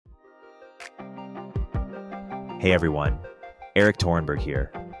Hey everyone, Eric Torenberg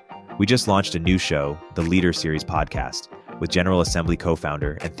here. We just launched a new show, the Leader Series podcast, with General Assembly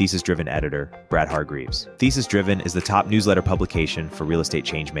co-founder and Thesis Driven editor, Brad Hargreaves. Thesis Driven is the top newsletter publication for real estate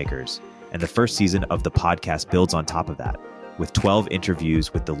changemakers, and the first season of the podcast builds on top of that, with 12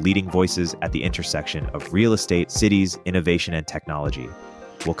 interviews with the leading voices at the intersection of real estate, cities, innovation, and technology.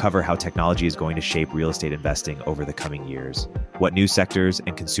 We'll cover how technology is going to shape real estate investing over the coming years, what new sectors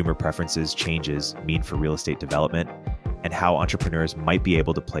and consumer preferences changes mean for real estate development, and how entrepreneurs might be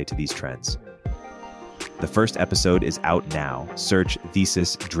able to play to these trends. The first episode is out now. Search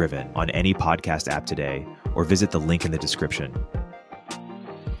Thesis Driven on any podcast app today, or visit the link in the description.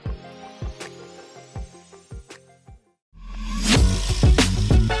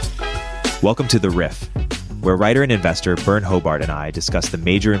 Welcome to The Riff, where writer and investor Bern Hobart and I discuss the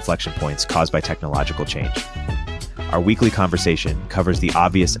major inflection points caused by technological change. Our weekly conversation covers the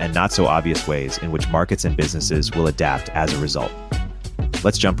obvious and not so obvious ways in which markets and businesses will adapt as a result.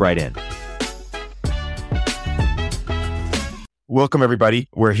 Let's jump right in. Welcome, everybody.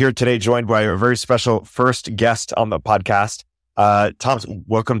 We're here today joined by a very special first guest on the podcast. Thomas,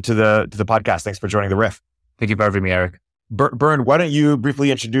 welcome to the podcast. Thanks for joining The Riff. Thank you for having me, Eric. Bern, why don't you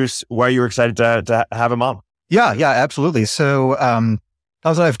briefly introduce why you're excited to have him on? Yeah, absolutely. So,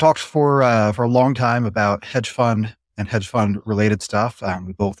 Thomas and I have talked for a long time about hedge fund and hedge fund related stuff.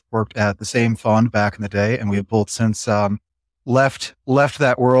 We both worked at the same fund back in the day, and we have both since left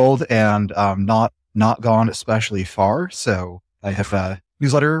that world and not gone especially far. So I have a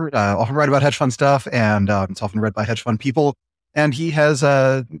newsletter, often write about hedge fund stuff, and it's often read by hedge fund people. And he has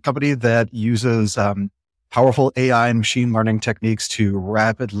a company that uses powerful AI and machine learning techniques to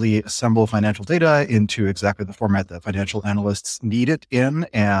rapidly assemble financial data into exactly the format that financial analysts need it in,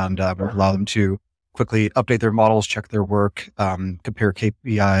 and allow them to quickly update their models, check their work, compare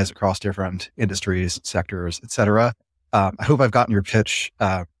KPIs across different industries, sectors, etc. I hope I've gotten your pitch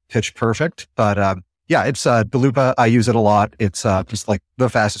perfect, but it's DeLupa. I use it a lot. It's just like the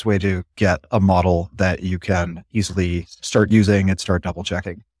fastest way to get a model that you can easily start using and start double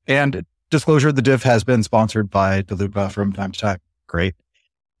checking. And disclosure, the div has been sponsored by DeLupa from time to time. Great.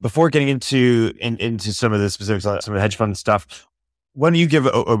 Before getting into some of the specifics on some of the hedge fund stuff, why don't you give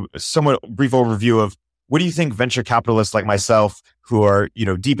a somewhat brief overview of what do you think venture capitalists like myself, who are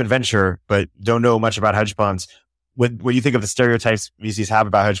deep in venture but don't know much about hedge funds, what do you think of the stereotypes VCs have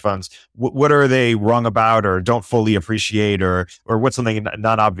about hedge funds? What are they wrong about or don't fully appreciate, or what's something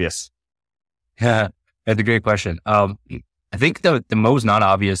not obvious? Yeah, that's a great question. I think the most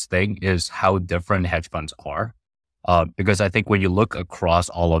non-obvious thing is how different hedge funds are. Because I think when you look across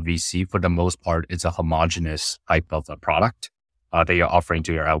all of VC, for the most part, it's a homogenous type of a product that you're offering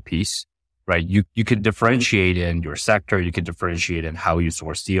to your LPs, right? You can differentiate in your sector, you can differentiate in how you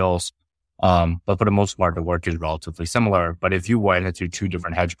source deals. But for the most part, the work is relatively similar. But if you went into two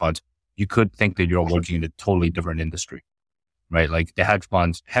different hedge funds, you could think that you're working in a totally different industry, right? Like the hedge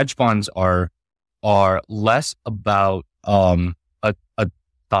funds are less about a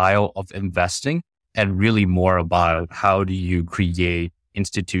style of investing and really more about how do you create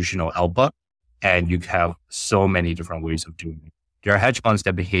institutional alpha, and you have so many different ways of doing it. There are hedge funds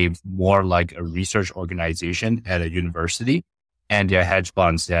that behave more like a research organization at a university, and there are hedge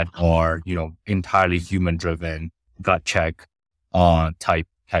funds that are, entirely human driven, gut check, type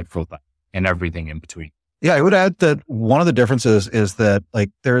profile, and everything in between. Yeah, I would add that one of the differences is that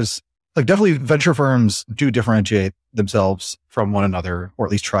there's definitely venture firms do differentiate themselves from one another, or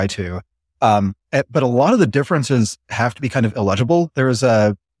at least try to. But a lot of the differences have to be kind of illegible. There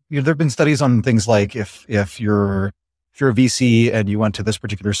have been studies on things like if you're a VC and you went to this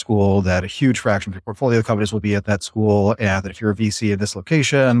particular school, that a huge fraction of your portfolio companies will be at that school, and that if you're a VC in this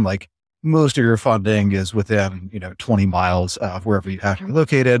location, like most of your funding is within 20 miles of wherever you have to be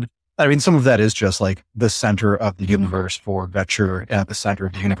located. I mean, some of that is just like the center of the universe for venture and the center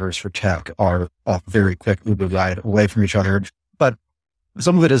of the universe for tech are a very quick Uber ride away from each other. But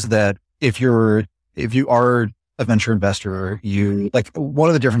some of it is that if you are a venture investor, one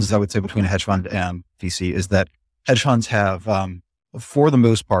of the differences I would say between a hedge fund and VC is that hedge funds have, for the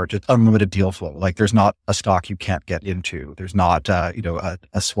most part, just unlimited deal flow. Like there's not a stock you can't get into. There's not, a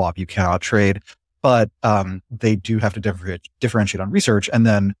swap you cannot trade, but they do have to differentiate on research. And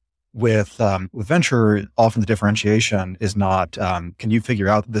then with venture, often the differentiation is not, can you figure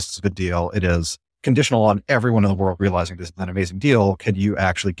out that this is a good deal? It is conditional on everyone in the world realizing this is an amazing deal. Can you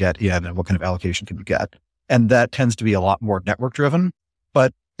actually get in, and what kind of allocation can you get? And that tends to be a lot more network driven,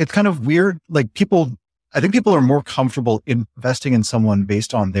 but it's kind of weird. I think people are more comfortable investing in someone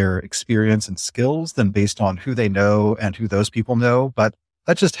based on their experience and skills than based on who they know and who those people know. But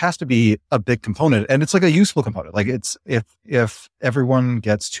that just has to be a big component, and it's like a useful component. Like it's if everyone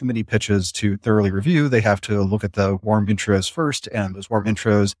gets too many pitches to thoroughly review, they have to look at the warm intros first, and those warm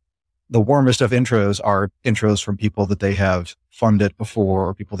intros, the warmest of intros are intros from people that they have funded before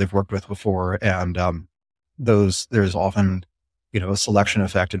or people they've worked with before, and there's often a selection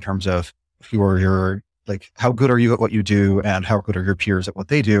effect in terms of who are your, like, how good are you at what you do and how good are your peers at what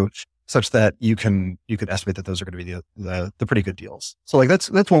they do, such that you can estimate that those are going to be the pretty good deals. So like that's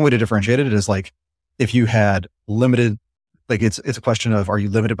one way to differentiate it, is like if you had limited, like it's a question of, are you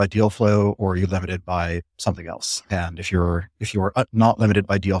limited by deal flow or are you limited by something else? And if you're not limited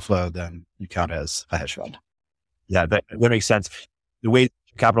by deal flow, then you count as a hedge fund. Yeah, that makes sense. The way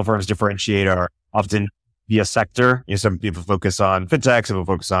capital firms differentiate are often via sector. Some people focus on fintech, some people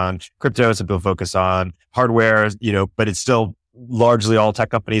focus on crypto, some people focus on hardware, but it's still largely all tech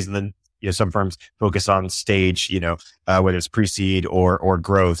companies. And then, some firms focus on stage, whether it's pre-seed or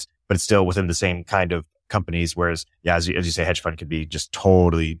growth, but it's still within the same kind of companies. Whereas, as you say, hedge fund could be just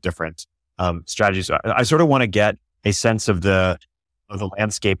totally different strategies. So I sort of want to get a sense of the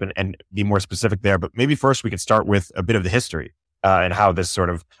landscape and be more specific there. But maybe first we can start with a bit of the history and how this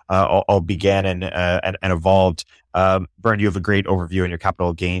sort of all began and evolved. Bernd, you have a great overview in your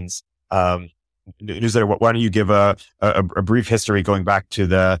capital gains newsletter. Why don't you give a brief history going back to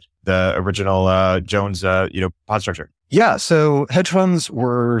the original Jones pod structure? Yeah, so hedge funds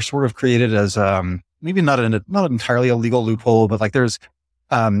were sort of created as maybe not entirely a legal loophole, but like there's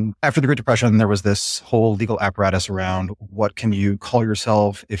after the Great Depression, there was this whole legal apparatus around what can you call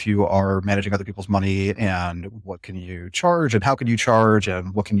yourself if you are managing other people's money, and what can you charge, and how can you charge,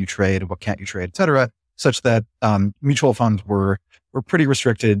 and what can you trade, and what can't you trade, et cetera, such that mutual funds were pretty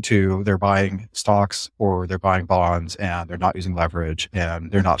restricted to they're buying stocks or they're buying bonds, and they're not using leverage,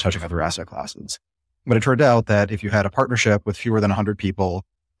 and they're not touching other asset classes. But it turned out that if you had a partnership with fewer than 100 people,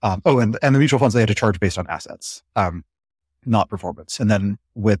 and the mutual funds, they had to charge based on assets, not performance. And then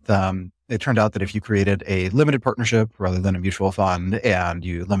it turned out that if you created a limited partnership rather than a mutual fund, and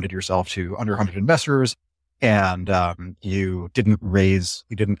you limited yourself to under 100 investors, and you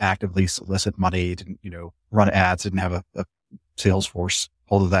didn't actively solicit money, you didn't run ads, didn't have a sales force,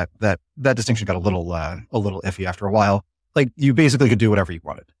 although that distinction got a little iffy after a while. Like you basically could do whatever you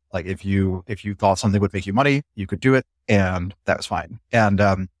wanted. Like if you thought something would make you money, you could do it, and that was fine. And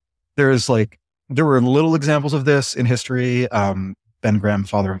there were little examples of this in history. Ben Graham,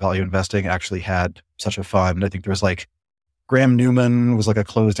 father of value investing, actually had such a fund. I think there was Graham Newman was like a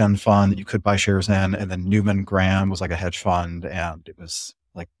closed-end fund that you could buy shares in, and then Newman Graham was like a hedge fund, and it was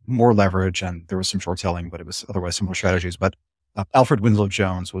like more leverage, and there was some short selling, but it was otherwise similar strategies. But Alfred Winslow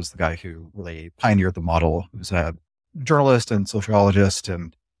Jones was the guy who really pioneered the model. He was a journalist and sociologist,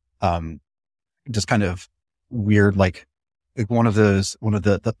 and just kind of weird, like one of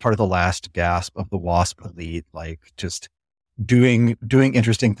the part of the last gasp of the WASP elite, like just doing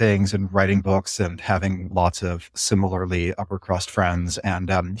interesting things and writing books and having lots of similarly upper crust friends. And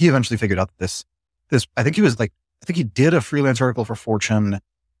he eventually figured out that this I think he did a freelance article for Fortune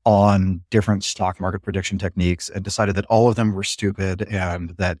on different stock market prediction techniques, and decided that all of them were stupid,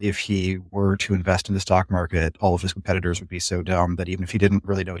 and that if he were to invest in the stock market, all of his competitors would be so dumb that even if he didn't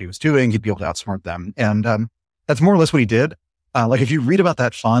really know what he was doing, he'd be able to outsmart them. And that's more or less what he did. Like if you read about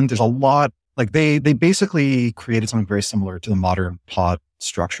that fund, there's a lot, like they basically created something very similar to the modern pod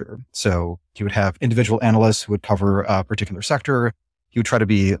structure. So you would have individual analysts who would cover a particular sector. You would try to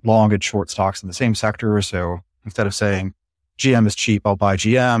be long and short stocks in the same sector. So instead of saying GM is cheap, I'll buy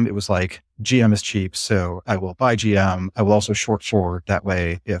GM, it was like GM is cheap, so I will buy GM. I will also short forward. That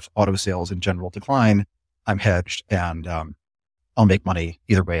way, if auto sales in general decline, I'm hedged, and I'll make money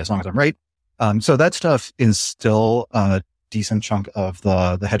either way as long as I'm right. So that stuff is still a decent chunk of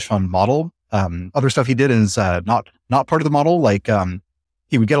the hedge fund model. Other stuff he did is not part of the model. Like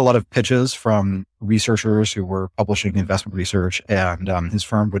he would get a lot of pitches from researchers who were publishing investment research, and his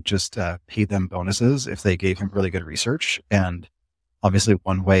firm would just pay them bonuses if they gave him really good research. And obviously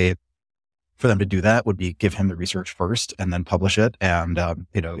one way for them to do that would be give him the research first and then publish it. And,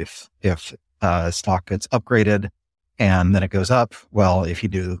 if stock gets upgraded and then it goes up, well, if he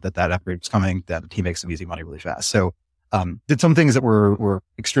knew that upgrade was coming, then he makes some easy money really fast. So did some things that were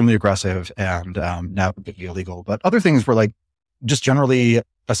extremely aggressive and now completely illegal, but other things were like just generally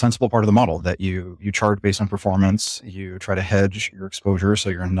a sensible part of the model, that you charge based on performance. You try to hedge your exposure, so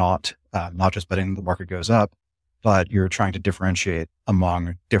you're not just betting the market goes up, but you're trying to differentiate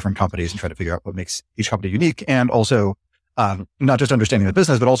among different companies and try to figure out what makes each company unique. And also not just understanding the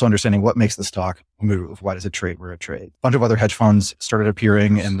business, but also understanding what makes the stock move. Why does it trade where it trades? A bunch of other hedge funds started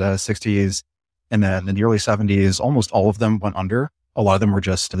appearing in the 60s, and then in the early 70s, almost all of them went under. A lot of them were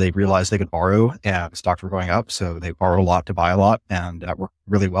just, they realized they could borrow and stocks were going up. So they borrowed a lot to buy a lot, and that worked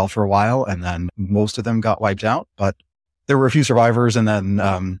really well for a while. And then most of them got wiped out, but there were a few survivors. And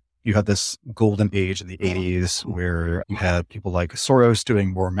then, you had this golden age in the 80s where you had people like Soros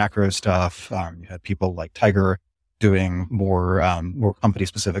doing more macro stuff. You had people like Tiger doing more company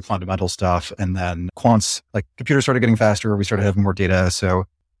specific fundamental stuff. And then quants, like computers started getting faster. We started having more data. So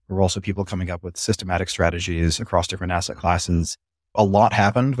there were also people coming up with systematic strategies across different asset classes. A lot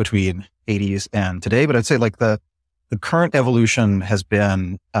happened between 80s and today, but I'd say like the current evolution has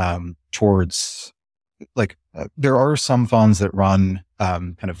been towards like there are some funds that run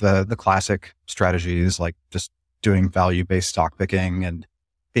kind of the classic strategies, like just doing value-based stock picking and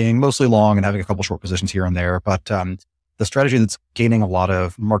being mostly long and having a couple short positions here and there. But the strategy that's gaining a lot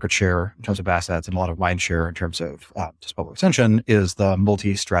of market share in terms of assets and a lot of mind share in terms of just public attention is the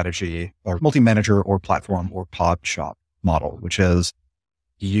multi-strategy or multi-manager or platform or pod shop model, which is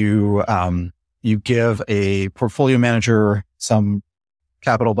you give a portfolio manager some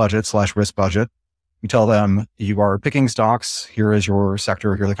capital budget / risk budget. You tell them you are picking stocks. Here is your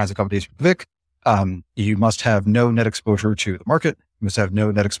sector. Here are the kinds of companies you pick. You must have no net exposure to the market. You must have no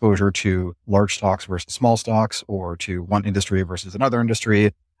net exposure to large stocks versus small stocks, or to one industry versus another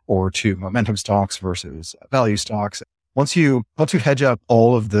industry, or to momentum stocks versus value stocks. Once you hedge up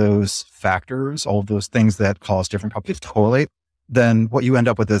all of those factors, all of those things that cause different companies to correlate, then what you end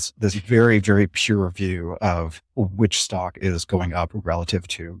up with is this very, very pure view of which stock is going up relative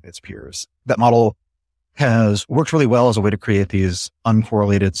to its peers. That model has worked really well as a way to create these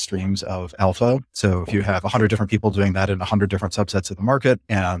uncorrelated streams of alpha. So if you have 100 different people doing that in 100 different subsets of the market,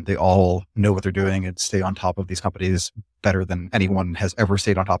 and they all know what they're doing and stay on top of these companies better than anyone has ever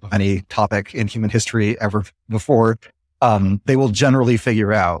stayed on top of any topic in human history ever before, they will generally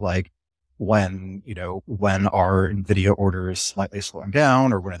figure out like when are NVIDIA orders slightly slowing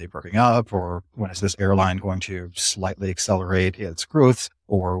down, or when are they perking up, or when is this airline going to slightly accelerate its growth,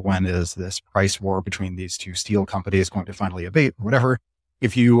 or when is this price war between these two steel companies going to finally abate, or whatever.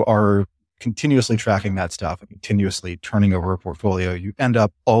 If you are continuously tracking that stuff and continuously turning over a portfolio, you end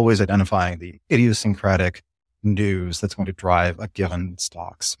up always identifying the idiosyncratic news that's going to drive a given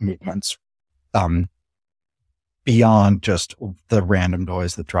stock's movements. Beyond just the random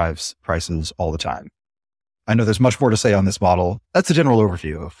noise that drives prices all the time. I know there's much more to say on this model. That's a general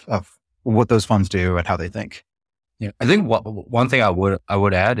overview of what those funds do and how they think. Yeah, I think one thing I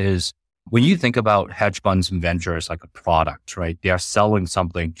would add is when you think about hedge funds and ventures like a product, right? They are selling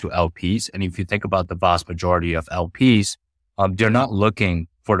something to LPs. And if you think about the vast majority of LPs, they're not looking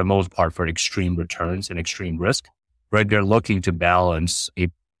for the most part for extreme returns and extreme risk, right? They're looking to balance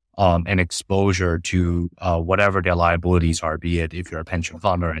an exposure to whatever their liabilities are, be it if you're a pension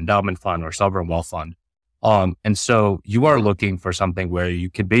fund or endowment fund or sovereign wealth fund. And so you are looking for something where you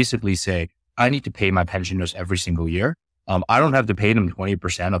could basically say, I need to pay my pensioners every single year. I don't have to pay them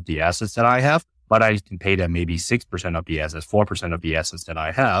 20% of the assets that I have, but I can pay them maybe 6% of the assets, 4% of the assets that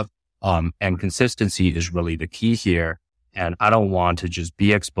I have. And consistency is really the key here. And I don't want to just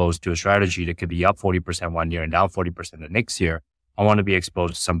be exposed to a strategy that could be up 40% one year and down 40% the next year. I want to be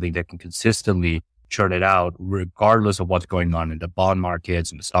exposed to something that can consistently churn it out regardless of what's going on in the bond markets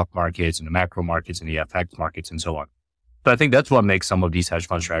and the stock markets and the macro markets and the FX markets and so on. So I think that's what makes some of these hedge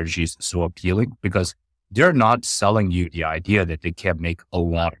fund strategies so appealing, because they're not selling you the idea that they can make a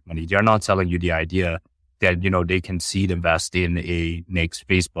lot of money. They're not selling you the idea that, they can seed invest in a next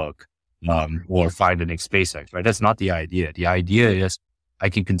Facebook or find a next SpaceX, right? That's not the idea. The idea is I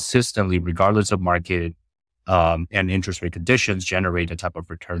can consistently, regardless of market and interest rate conditions, generate the type of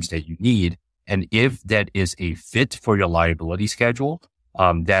returns that you need. And if that is a fit for your liability schedule,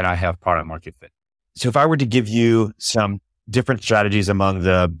 then I have product market fit. So if I were to give you some different strategies among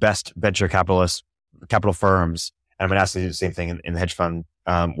the best venture capital firms, and I'm going to ask you the same thing in the hedge fund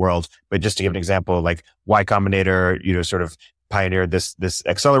world, but just to give an example, like Y Combinator, sort of pioneered this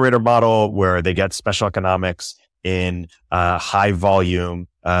accelerator model where they get special economics in high volume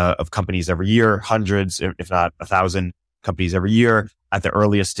of companies every year, hundreds, if not 1,000 companies every year. At the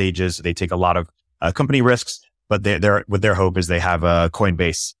earliest stages, they take a lot of company risks, but their hope is they have a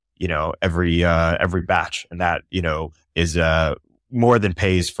Coinbase, every batch, and that is more than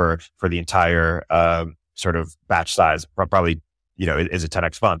pays for the entire sort of batch size. Probably is a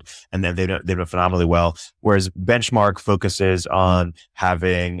 10x fund, and then they've done phenomenally well. Whereas Benchmark focuses on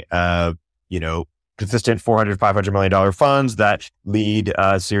having consistent $400, $500 million funds that lead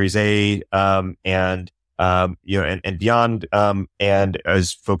Series A and beyond, and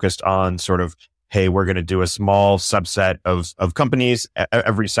is focused on sort of, hey, we're going to do a small subset of companies,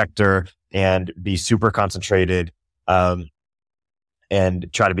 every sector, and be super concentrated and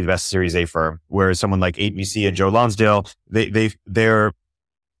try to be the best Series A firm. Whereas someone like 8VC and Joe Lonsdale, they're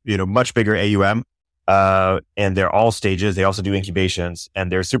much bigger AUM, and they're all stages. They also do incubations,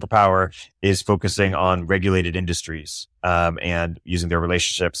 and their superpower is focusing on regulated industries, and using their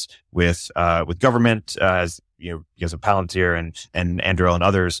relationships with government, as because of Palantir and Anduril and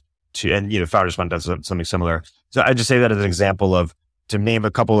others Founders Fund does something similar. So I just say that as an example to name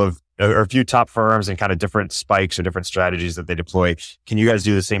a couple of, or a few top firms and kind of different spikes or different strategies that they deploy. Can you guys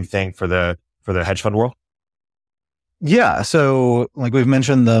do the same thing for the hedge fund world? Yeah. So like we've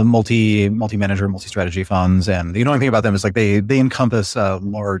mentioned the multi-manager, multi-strategy funds, and the annoying thing about them is like they encompass a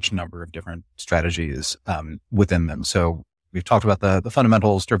large number of different strategies within them. So we've talked about the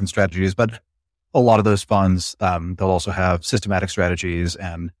fundamentals driven strategies, but a lot of those funds, they'll also have systematic strategies,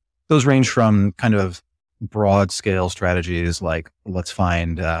 and those range from kind of broad scale strategies like let's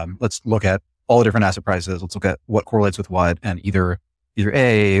look at all the different asset prices. Let's look at what correlates with what. And either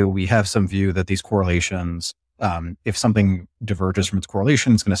A, we have some view that these correlations, if something diverges from its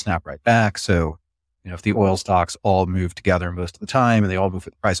correlation, it's going to snap right back. So, if the oil stocks all move together most of the time and they all move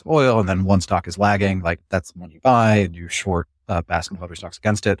with the price of oil, and then one stock is lagging, like that's the one you buy and you short a basket of other stocks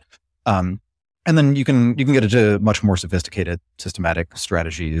against it. And then you can get into much more sophisticated systematic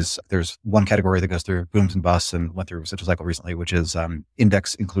strategies. There's one category that goes through booms and busts and went through such a cycle recently, which is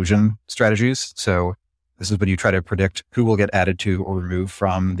index inclusion strategies. So this is when you try to predict who will get added to or removed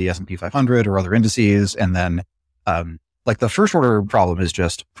from the S&P 500 or other indices. And then like the first order problem is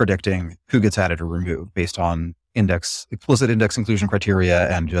just predicting who gets added or removed based on explicit index inclusion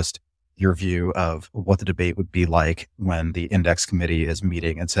criteria and just your view of what the debate would be like when the index committee is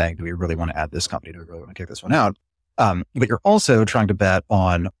meeting and saying, do we really want to add this company? Do we really want to kick this one out? But you're also trying to bet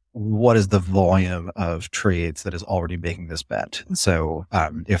on what is the volume of trades that is already making this bet. So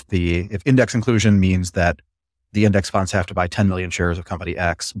if index inclusion means that the index funds have to buy 10 million shares of company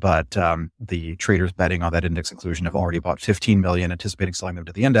X, but the traders betting on that index inclusion have already bought 15 million, anticipating selling them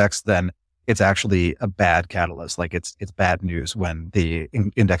to the index, then it's actually a bad catalyst. Like it's bad news when the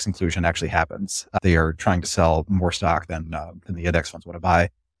index inclusion actually happens. They are trying to sell more stock than the index funds want to buy.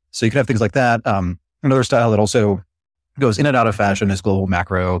 So you can have things like that. Another style that also goes in and out of fashion is global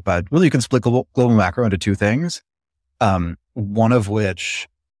macro, but really you can split global macro into two things. One of which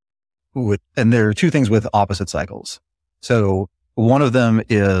and there are two things with opposite cycles. So one of them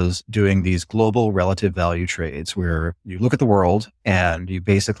is doing these global relative value trades where you look at the world and you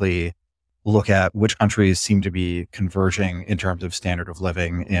basically look at which countries seem to be converging in terms of standard of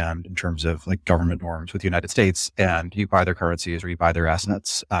living and in terms of like government norms with the United States, and you buy their currencies or you buy their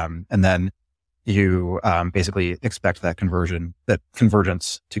assets. And then you basically expect that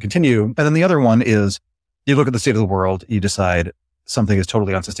convergence to continue. And then the other one is you look at the state of the world, you decide something is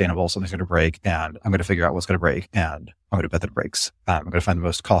totally unsustainable, something's going to break, and I'm going to figure out what's going to break, and I'm going to bet that it breaks. I'm going to find the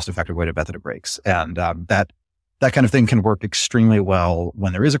most cost-effective way to bet that it breaks. And that kind of thing can work extremely well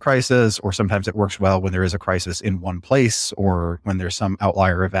when there is a crisis, or sometimes it works well when there is a crisis in one place or when there's some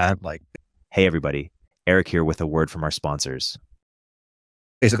outlier event. Like, hey everybody, Eric here with a word from our sponsors.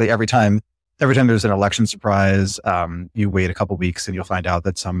 Basically, every time there's an election surprise, you wait a couple weeks and you'll find out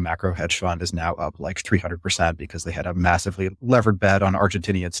that some macro hedge fund is now up like 300% because they had a massively levered bet on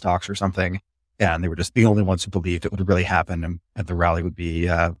Argentinian stocks or something. And they were just the only ones who believed it would really happen and the rally would be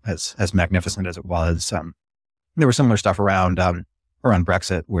as magnificent as it was. There was similar stuff around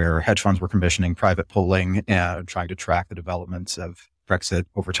Brexit, where hedge funds were commissioning private polling and trying to track the developments of Brexit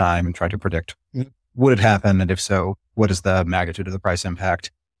over time and try to predict would it happen, and if so, what is the magnitude of the price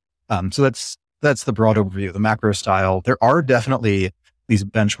impact. So that's the broad overview, the macro style. There are definitely these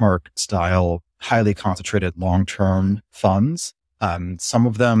benchmark style, highly concentrated long-term funds. Some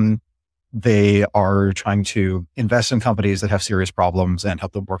of them, they are trying to invest in companies that have serious problems and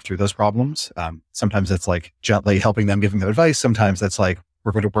help them work through those problems. Sometimes it's like gently helping them, giving them advice. Sometimes that's like,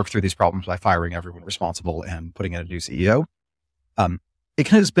 we're going to work through these problems by firing everyone responsible and putting in a new CEO. It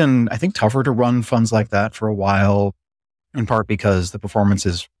has been, I think, tougher to run funds like that for a while, in part because the performance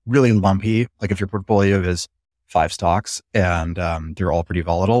is really lumpy. Like if your portfolio is 5 stocks and they're all pretty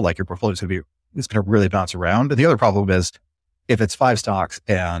volatile, like your portfolio is going to really bounce around. And the other problem is if it's 5 stocks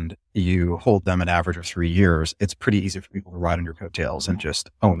and you hold them an average of 3 years, it's pretty easy for people to ride on your coattails and just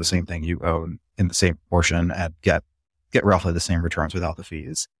own the same thing you own in the same proportion and get roughly the same returns without the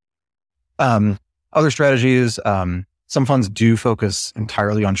fees. Other strategies, some funds do focus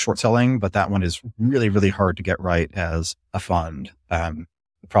entirely on short selling, but that one is really, really hard to get right as a fund. Part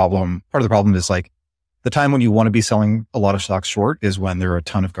of the problem is like the time when you want to be selling a lot of stocks short is when there are a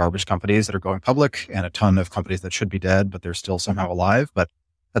ton of garbage companies that are going public and a ton of companies that should be dead, but they're still somehow alive. But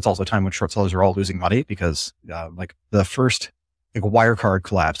that's also a time when short sellers are all losing money because like the first like Wirecard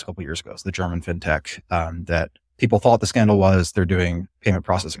collapsed a couple of years ago. It's the German fintech that people thought the scandal was they're doing payment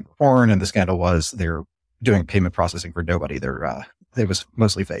processing for porn, and the scandal was they're doing payment processing for nobody. It was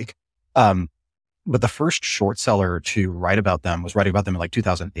mostly fake. But the first short seller to write about them was writing about them in like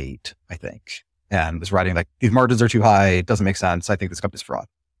 2008, I think, and was writing like, these margins are too high. It doesn't make sense. I think this company's fraud.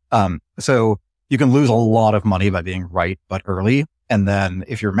 So you can lose a lot of money by being right, but early. And then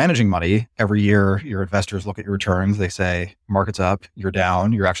if you're managing money, every year your investors look at your returns. They say, market's up, you're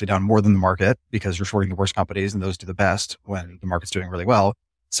down. You're actually down more than the market because you're shorting the worst companies, and those do the best when the market's doing really well.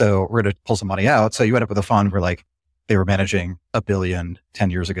 So we're going to pull some money out. So you end up with a fund where like they were managing $1 billion 10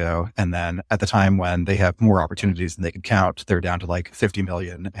 years ago. And then at the time when they have more opportunities than they can count, they're down to like 50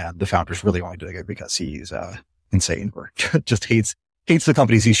 million. And the founder's really only doing it because he's insane or just hates the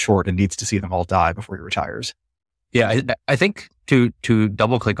companies he's short and needs to see them all die before he retires. Yeah, I think to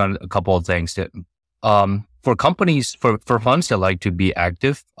double click on a couple of things that, for companies, for funds that like to be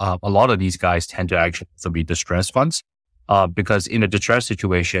active, a lot of these guys tend to actually be distressed funds, because in a distressed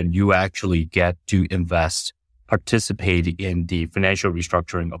situation, you actually get to invest, participate in the financial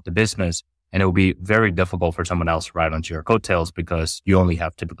restructuring of the business. And it will be very difficult for someone else to ride onto your coattails because you only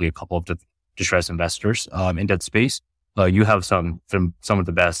have typically a couple of distressed investors, in that space. You have some of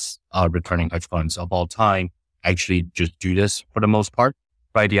the best, returning hedge funds of all time actually just do this for the most part,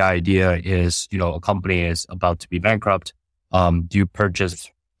 right? The idea is, a company is about to be bankrupt. You purchase,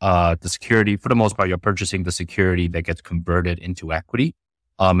 the security. For the most part, you're purchasing the security that gets converted into equity.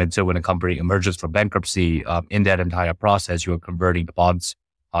 And so when a company emerges from bankruptcy, in that entire process, you're converting the bonds,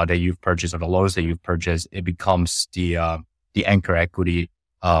 that you've purchased or the loans that you've purchased. It becomes the anchor equity,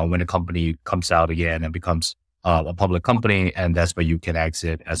 when a company comes out again and becomes, a public company. And that's where you can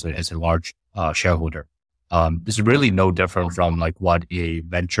exit as a large, shareholder. This is really no different from like what a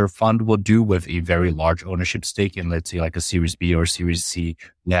venture fund will do with a very large ownership stake in, let's say, like a Series B or Series C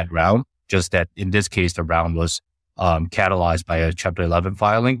net round. Just that in this case, the round was catalyzed by a Chapter 11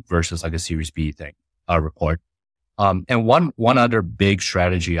 filing versus like a Series B thing report. And one other big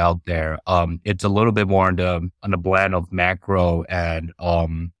strategy out there, it's a little bit more on the blend of macro and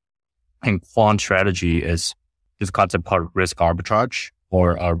quant strategy, is this concept called risk arbitrage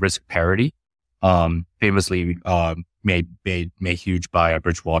or risk parity. Famously made huge by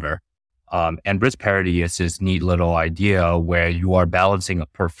Bridgewater. And risk parity is this neat little idea where you are balancing a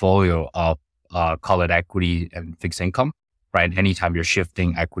portfolio of, call it equity and fixed income, right? Anytime you're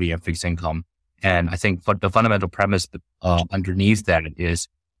shifting equity and fixed income. And I think the fundamental premise underneath that is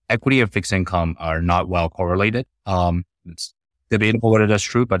equity and fixed income are not well correlated. It's debatable whether that's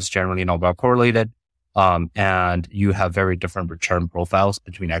true, but it's generally not well correlated. And you have very different return profiles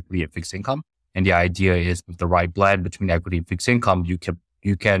between equity and fixed income. And the idea is with the right blend between equity and fixed income,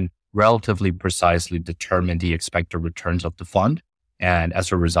 you can relatively precisely determine the expected returns of the fund. And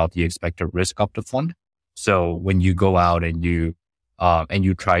as a result, the expected risk of the fund. So when you go out and you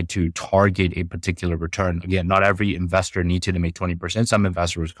try to target a particular return, again, not every investor needs you to make 20%. Some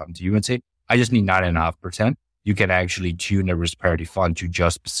investors come to you and say, I just need 9.5%. You can actually tune a risk parity fund to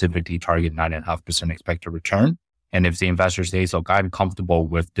just specifically target 9.5% expected return. And if the investor says, look, I'm comfortable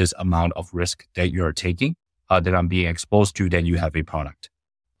with this amount of risk that you're taking, that I'm being exposed to, then you have a product.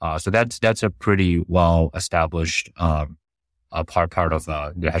 So that's a pretty well established, part of,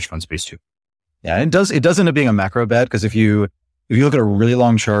 the hedge fund space too. Yeah. And it does end up being a macro bet, because if you look at a really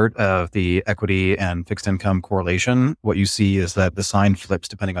long chart of the equity and fixed income correlation, what you see is that the sign flips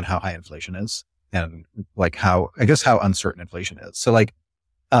depending on how high inflation is and like how uncertain inflation is. So like,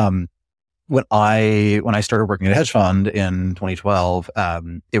 when I started working at a hedge fund in 2012,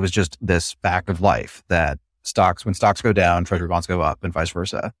 it was just this fact of life that when stocks go down, treasury bonds go up and vice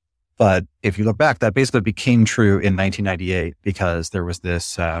versa. But if you look back, that basically became true in 1998 because there was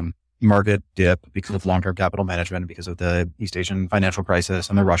this, market dip because of long-term capital management, because of the East Asian financial crisis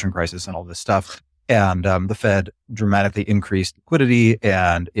and the Russian crisis and all this stuff. And, the Fed dramatically increased liquidity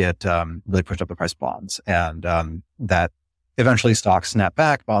and it, really pushed up the price of bonds. And, that eventually stocks snapped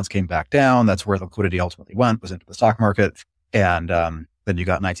back, bonds came back down. That's where the liquidity ultimately was into the stock market. And then you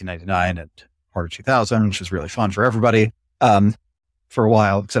got 1999 and part of 2000, which was really fun for everybody for a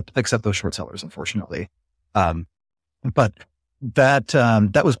while, except those short sellers, unfortunately. But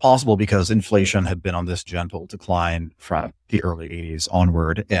that was possible because inflation had been on this gentle decline from the early 80s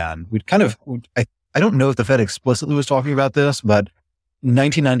onward. And we'd I don't know if the Fed explicitly was talking about this, but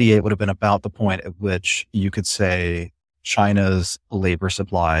 1998 would have been about the point at which you could say China's labor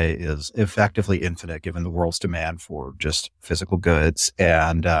supply is effectively infinite given the world's demand for just physical goods.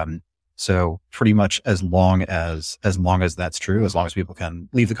 And, so pretty much as long as that's true, as long as people can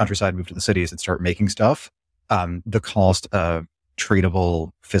leave the countryside, move to the cities and start making stuff, the cost of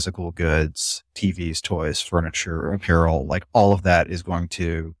tradable physical goods, TVs, toys, furniture, apparel, like all of that is going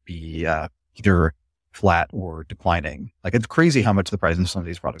to be either flat or declining. Like it's crazy how much the price of some of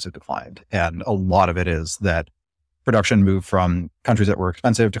these products have declined. And a lot of it is that production moved from countries that were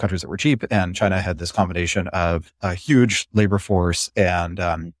expensive to countries that were cheap. And China had this combination of a huge labor force and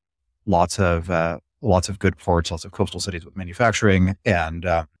lots of good ports, lots of coastal cities with manufacturing, and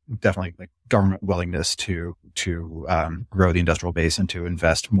definitely like government willingness to grow the industrial base and to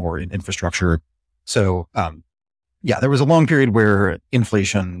invest more in infrastructure. So there was a long period where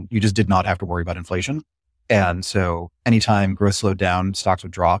inflation, you just did not have to worry about inflation. And so anytime growth slowed down, stocks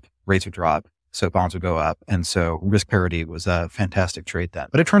would drop, rates would drop, so bonds would go up. And so risk parity was a fantastic trade then.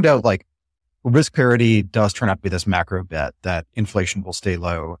 But it turned out like risk parity does turn out to be this macro bet that inflation will stay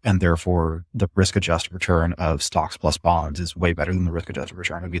low, and therefore the risk adjusted return of stocks plus bonds is way better than the risk adjusted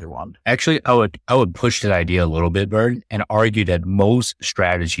return of either one. Actually, I would push that idea a little bit, Bert, and argue that most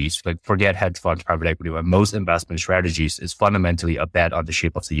strategies, like forget hedge funds, private equity, but most investment strategies is fundamentally a bet on the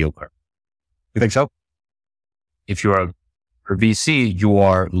shape of the yield curve. You think so? If you're a VC, you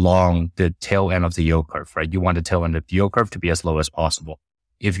are long the tail end of the yield curve, right? You want the tail end of the yield curve to be as low as possible.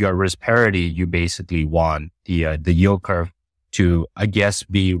 If you're risk parity, you basically want the yield curve to, I guess,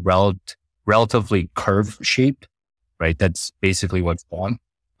 be relatively curve shaped, right? That's basically what's on,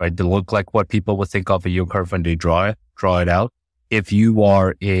 right? To look like what people would think of a yield curve when they draw it out. If you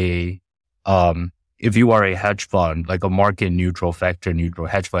are a hedge fund, like a market neutral, factor neutral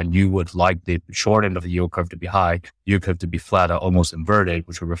hedge fund, you would like the short end of the yield curve to be high, yield curve to be flat or almost inverted,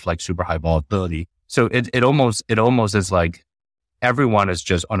 which would reflect super high volatility. So it almost is like everyone is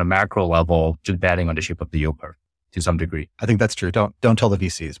just on a macro level, just betting on the shape of the yield curve to some degree. I think that's true. Don't tell the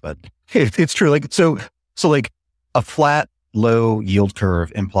VCs, but it's true. Like, so like a flat, low yield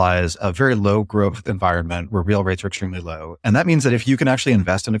curve implies a very low growth environment where real rates are extremely low. And that means that if you can actually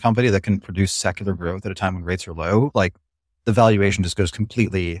invest in a company that can produce secular growth at a time when rates are low, like the valuation just goes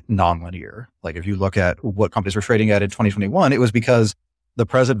completely nonlinear. Like if you look at what companies were trading at in 2021, it was because the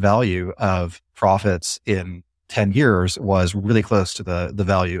present value of profits in 10 years was really close to the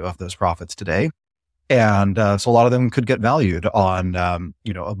value of those profits today. And so a lot of them could get valued on, a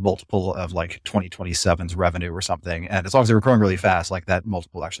multiple of like 2027's revenue or something. And as long as they were growing really fast, like that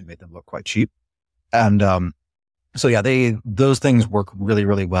multiple actually made them look quite cheap. And those things work really,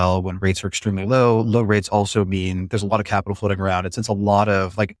 really well when rates are extremely low. Low rates also mean there's a lot of capital floating around. It's a lot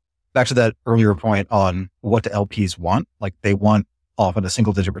of like, back to that earlier point on what do LPs want, like they want often a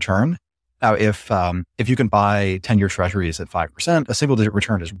single digit return. Now, if you can buy 10-year treasuries at 5%, a single digit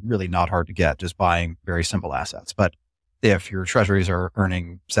return is really not hard to get just buying very simple assets. But if your treasuries are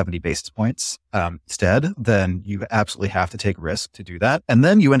earning 70 basis points instead, then you absolutely have to take risk to do that. And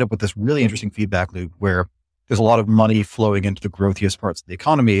then you end up with this really interesting feedback loop where there's a lot of money flowing into the growthiest parts of the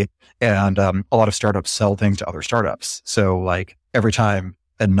economy, and a lot of startups sell things to other startups. So like every time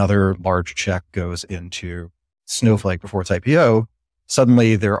another large check goes into Snowflake before its IPO,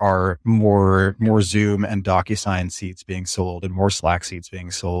 suddenly there are more Zoom and DocuSign seats being sold and more Slack seats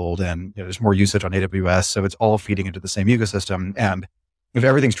being sold. And there's more usage on AWS. So it's all feeding into the same ecosystem. And if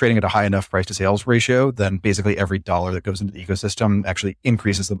everything's trading at a high enough price to sales ratio, then basically every dollar that goes into the ecosystem actually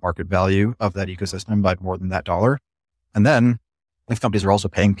increases the market value of that ecosystem by more than that dollar. And then if companies are also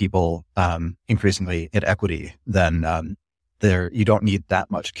paying people increasingly in equity, then you don't need that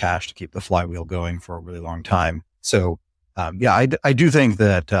much cash to keep the flywheel going for a really long time. So I do think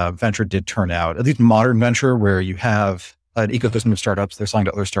that venture did turn out, at least modern venture, where you have an ecosystem of startups, they're selling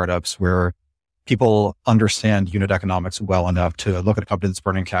to other startups, where people understand unit economics well enough to look at a company that's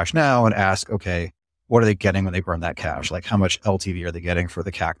burning cash now and ask, okay, what are they getting when they burn that cash? Like how much LTV are they getting for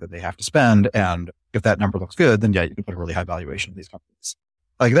the CAC that they have to spend? And if that number looks good, then you can put a really high valuation in these companies.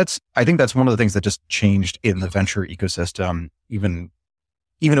 Like I think that's one of the things that just changed in the venture ecosystem, even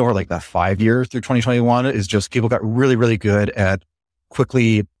over like that 5 years through 2021, is just people got really, really good at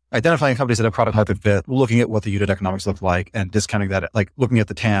quickly identifying companies that have product market fit, looking at what the unit economics look like and discounting that, like looking at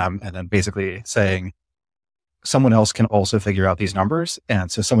the TAM and then basically saying someone else can also figure out these numbers.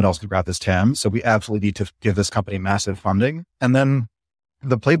 And so someone else can grab this TAM. So we absolutely need to give this company massive funding. And then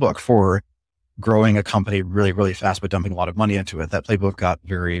the playbook for growing a company really, really fast, but dumping a lot of money into it, that playbook got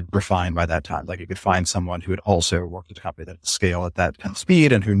very refined by that time. Like you could find someone who had also worked at a company that had scale at that kind of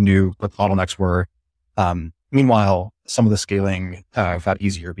speed and who knew what bottlenecks were. Meanwhile, some of the scaling got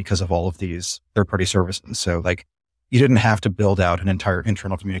easier because of all of these third-party services. So like you didn't have to build out an entire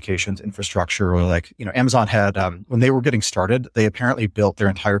internal communications infrastructure, or like, Amazon had, when they were getting started, they apparently built their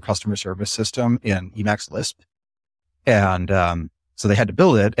entire customer service system in Emacs Lisp. And, so they had to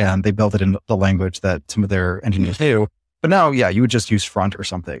build it, and they built it in the language that some of their engineers knew. But now, yeah, you would just use front or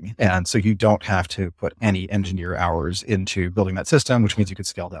something. And so you don't have to put any engineer hours into building that system, which means you could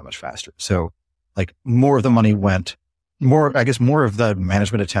scale that much faster. So like more of the money more of the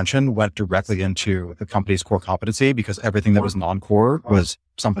management attention went directly into the company's core competency, because everything that was non-core was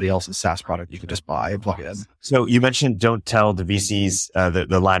somebody else's SaaS product you could just buy and plug in. So you mentioned don't tell the VCs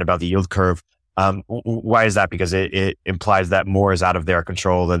the line about the yield curve. Why is that? Because it implies that more is out of their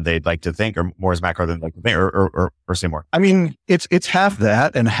control than they'd like to think, or more is macro than they'd like to think, or say more. I mean, it's half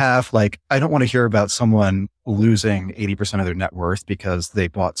that and half like, I don't want to hear about someone losing 80% of their net worth because they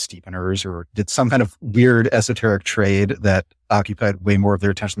bought steepeners or did some kind of weird esoteric trade that occupied way more of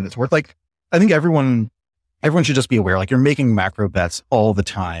their attention than it's worth. Like, I think everyone should just be aware, like you're making macro bets all the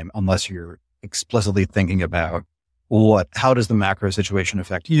time, unless you're explicitly thinking about how does the macro situation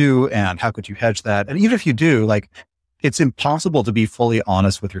affect you and how could you hedge that? And even if you do, like, it's impossible to be fully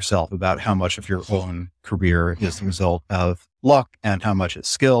honest with yourself about how much of your own career is the result of luck and how much is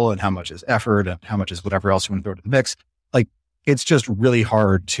skill and how much is effort and how much is whatever else you want to throw to the mix. Like, it's just really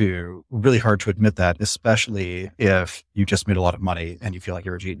hard to admit that, especially if you just made a lot of money and you feel like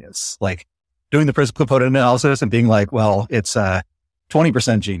you're a genius. Like doing the principal component analysis and being like, well, it's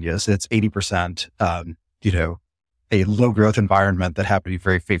 20% genius. It's 80%, a low growth environment that happened to be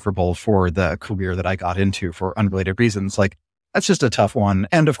very favorable for the career that I got into for unrelated reasons. Like, that's just a tough one.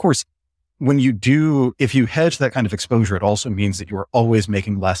 And of course, if you hedge that kind of exposure, it also means that you're always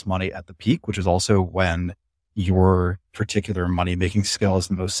making less money at the peak, which is also when your particular money making skill is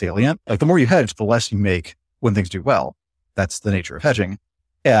the most salient. Like, the more you hedge, the less you make when things do well. That's the nature of hedging.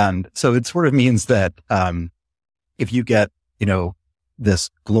 And so it sort of means that, if you get,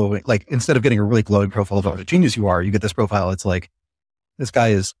 this glowing, like, instead of getting a really glowing profile of what a genius you are, you get this profile. It's like, this guy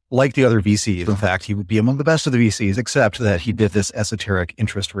is like the other VCs. In fact, he would be among the best of the VCs, except that he did this esoteric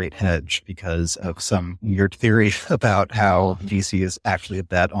interest rate hedge because of some weird theory about how VC is actually a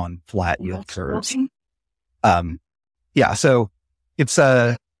bet on flat yield curves. So it's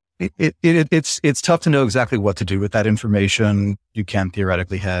tough to know exactly what to do with that information. You can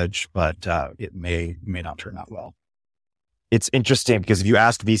theoretically hedge, but it may not turn out well. It's interesting because if you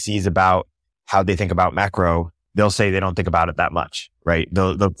ask VCs about how they think about macro, they'll say they don't think about it that much, right?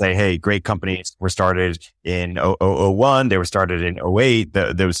 They'll say, hey, great companies were started in 2001. They were started in 2008.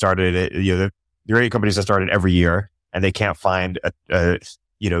 They were started, the great companies are started every year, and they can't find,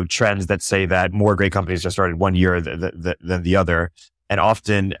 trends that say that more great companies just started one year than the other. And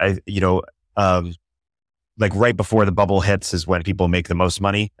often, like right before the bubble hits is when people make the most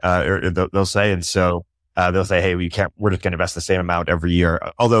money, or they'll say. And so, they'll say, hey, we're just going to invest the same amount every year.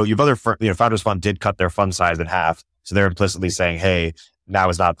 Although you've Founders Fund did cut their fund size in half. So they're implicitly saying, hey, now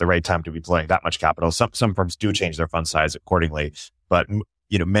is not the right time to be deploying that much capital. Some firms do change their fund size accordingly, but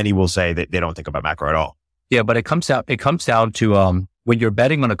many will say that they don't think about macro at all. Yeah, but it comes down to, when you're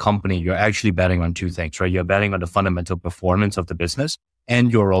betting on a company, you're actually betting on two things, right? You're betting on the fundamental performance of the business,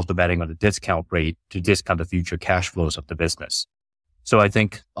 and you're also betting on the discount rate to discount the future cash flows of the business. So I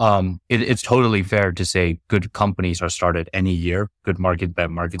think it's totally fair to say good companies are started any year, good market,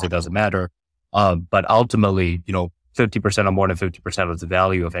 bad markets, it doesn't matter. But ultimately, 50% or more than 50% of the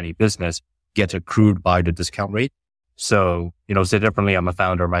value of any business gets accrued by the discount rate. So, say differently, I'm a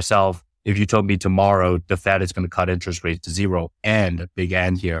founder myself. If you told me tomorrow the Fed is going to cut interest rates to zero, and big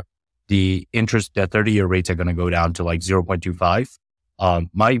and here, the 30-year rates are going to go down to like 0.25,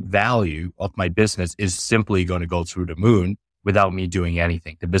 my value of my business is simply going to go through the moon without me doing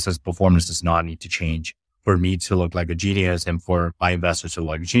anything. The business performance does not need to change for me to look like a genius and for my investors to look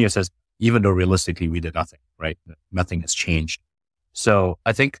like geniuses, even though realistically we did nothing, right? Nothing has changed. So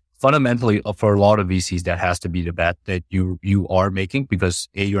I think fundamentally for a lot of VCs, that has to be the bet that you are making, because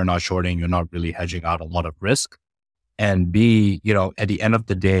A, you're not shorting, you're not really hedging out a lot of risk. And B, at the end of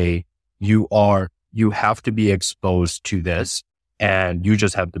the day, you have to be exposed to this, and you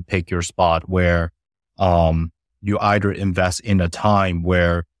just have to pick your spot where, you either invest in a time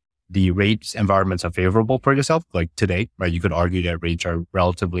where the rates environments are favorable for yourself, like today, right? You could argue that rates are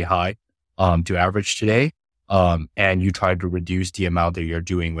relatively high to average today, and you try to reduce the amount that you're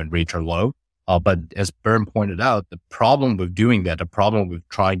doing when rates are low. But as Bern pointed out, the problem with doing that, the problem with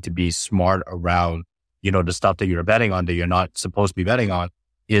trying to be smart around, the stuff that you're betting on that you're not supposed to be betting on,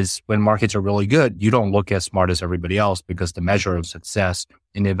 is when markets are really good, you don't look as smart as everybody else, because the measure of success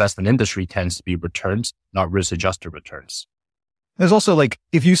in the investment industry tends to be returns, not risk-adjusted returns. There's also like,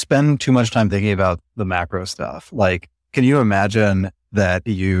 if you spend too much time thinking about the macro stuff, like, can you imagine that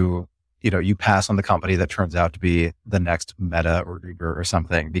you pass on the company that turns out to be the next Meta or Uber or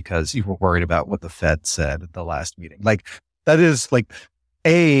something because you were worried about what the Fed said at the last meeting? Like, that is like,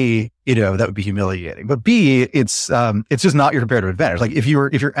 that would be humiliating. But B, it's just not your comparative advantage. Like if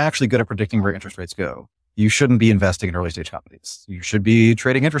you're actually good at predicting where interest rates go, you shouldn't be investing in early stage companies. You should be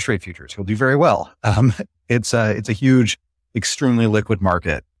trading interest rate futures. You'll do very well. It's a huge, extremely liquid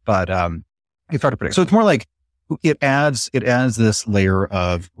market, but it's hard to predict. So it's more like it adds this layer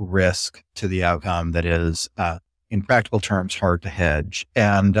of risk to the outcome that is, in practical terms, hard to hedge.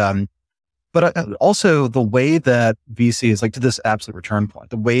 And but also the way that VCs, like to this absolute return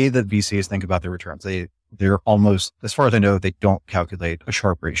point, the way that VCs think about their returns, they're almost, as far as I know, they don't calculate a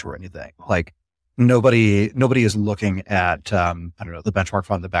Sharpe ratio or anything. Like nobody is looking at, the benchmark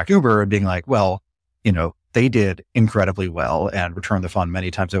fund that backed Uber and being like, well, they did incredibly well and returned the fund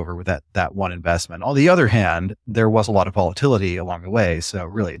many times over with that one investment. On the other hand, there was a lot of volatility along the way. So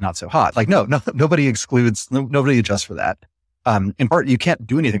really not so hot. Like, nobody nobody adjusts for that. In part, you can't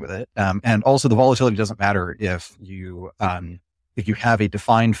do anything with it. And also the volatility doesn't matter if you have a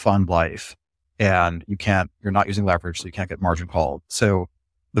defined fund life and you're not using leverage, so you can't get margin called. So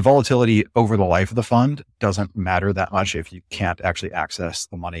the volatility over the life of the fund doesn't matter that much if you can't actually access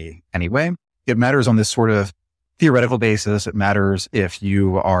the money anyway. It matters on this sort of theoretical basis. It matters if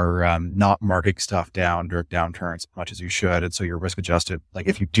you are not marking stuff down during downturns as much as you should. And so you're risk adjusted. Like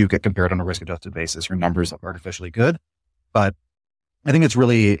if you do get compared on a risk adjusted basis, your numbers are artificially good. But I think it's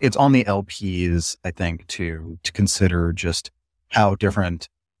on the LPs, I think, to consider just how different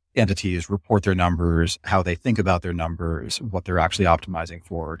entities report their numbers, how they think about their numbers, what they're actually optimizing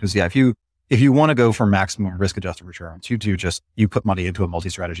for. Because if you want to go for maximum risk adjusted returns, you put money into a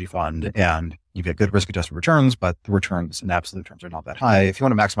multi-strategy fund and you get good risk adjusted returns, but the returns in absolute terms are not that high. If you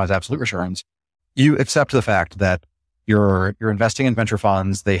want to maximize absolute returns, you accept the fact that you're investing in venture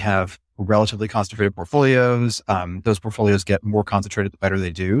funds. They have relatively concentrated portfolios. Those portfolios get more concentrated the better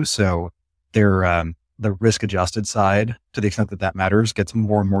they do. So the risk adjusted side, to the extent that matters, gets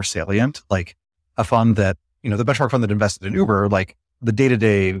more and more salient. Like a fund that, the benchmark fund that invested in Uber, like the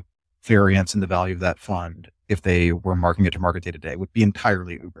day-to-day variance in the value of that fund, if they were marking it to market day to day, would be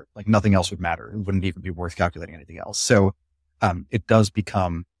entirely Uber. Like nothing else would matter. It wouldn't even be worth calculating anything else. So it does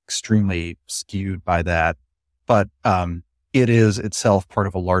become extremely skewed by that. But it is itself part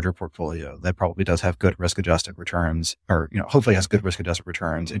of a larger portfolio that probably does have good risk adjusted returns, or hopefully has good risk adjusted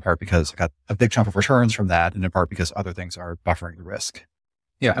returns, in part because it got a big chunk of returns from that, and in part because other things are buffering the risk.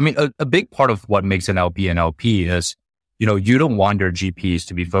 Yeah, I mean, a big part of what makes an LP is, you don't want your GPs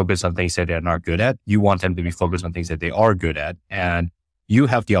to be focused on things that they're not good at. You want them to be focused on things that they are good at, and you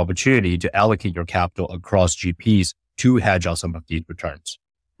have the opportunity to allocate your capital across GPs to hedge out some of these returns.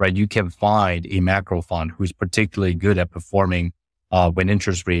 Right? You can find a macro fund who's particularly good at performing when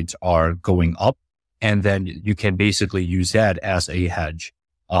interest rates are going up. And then you can basically use that as a hedge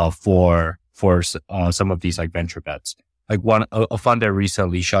for some of these like venture bets. Like a fund that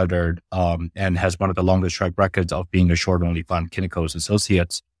recently shuttered and has one of the longest track records of being a short only fund, Kinnico's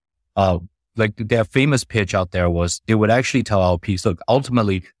Associates. Like their famous pitch out there was they would actually tell LPs, look,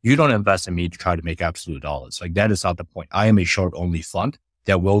 ultimately you don't invest in me to try to make absolute dollars. Like that is not the point. I am a short only fund.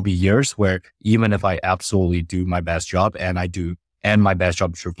 There will be years where even if I absolutely do my best job and my best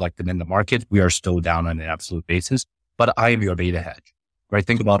job is reflected in the market, we are still down on an absolute basis, but I am your beta hedge, right?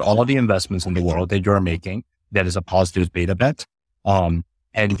 Think about all of the investments in the world that you're making. That is a positive beta bet. And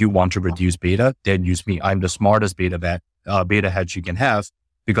if you want to reduce beta, then use me. I'm the smartest beta hedge you can have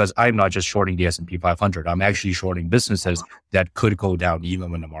because I'm not just shorting the S&P 500. I'm actually shorting businesses that could go down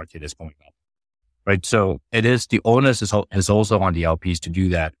even when the market is going up. Right. So the onus is also on the LPs to do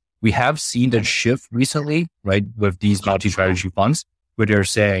that. We have seen that shift recently, right, with these multi-strategy funds where they're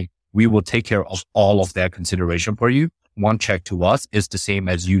saying, we will take care of all of that consideration for you. One check to us is the same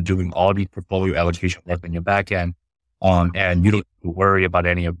as you doing all the portfolio allocation work in your back end. And you don't worry about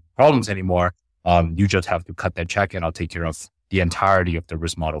any of the problems anymore. You just have to cut that check and I'll take care of the entirety of the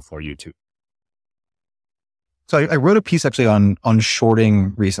risk model for you too. So I wrote a piece actually on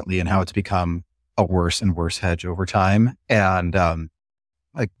shorting recently and how it's become a worse and worse hedge over time. And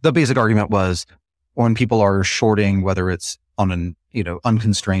like the basic argument was when people are shorting, whether it's on an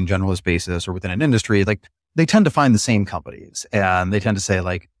unconstrained generalist basis or within an industry, like they tend to find the same companies and they tend to say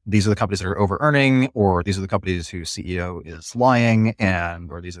like, these are the companies that are over earning, or these are the companies whose CEO is lying,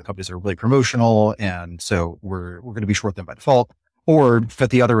 or these are the companies that are really promotional. And so we're going to be short them by default. Or at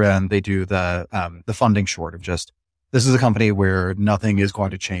the other end, they do the funding short of just, this is a company where nothing is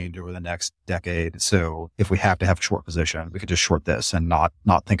going to change over the next decade. So if we have to have a short position, we could just short this and not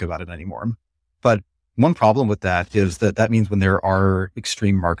think about it anymore. But one problem with that is that means when there are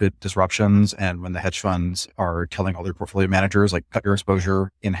extreme market disruptions and when the hedge funds are telling all their portfolio managers, like cut your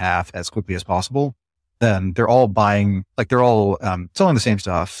exposure in half as quickly as possible, then they're all buying, like they're all selling the same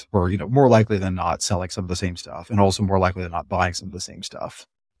stuff, or, more likely than not selling some of the same stuff, and also more likely than not buying some of the same stuff.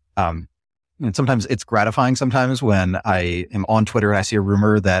 And sometimes it's gratifying sometimes when I am on Twitter and I see a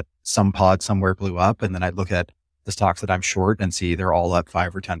rumor that some pod somewhere blew up, and then I look at the stocks that I'm short and see they're all up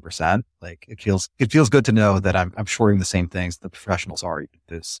 5 or 10%. Like it feels good to know that I'm shorting the same things the professionals are.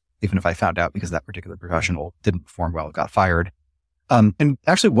 Even if I found out because that particular professional didn't perform well, got fired. And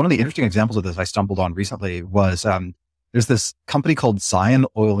actually one of the interesting examples of this I stumbled on recently was, there's this company called Zion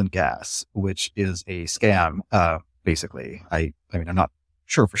Oil and Gas, which is a scam. Basically, I mean, I'm not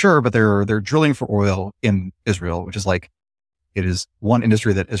sure for sure, but they're drilling for oil in Israel, which is like, it is one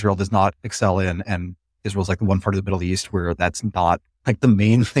industry that Israel does not excel in. And Israel's like the one part of the Middle East where that's not like the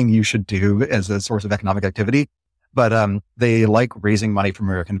main thing you should do as a source of economic activity. But they like raising money from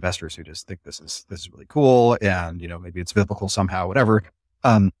American investors who just think this is really cool, and maybe it's biblical somehow, whatever.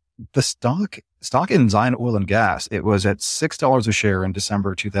 The stock in Zion Oil and Gas, it was at $6 a share in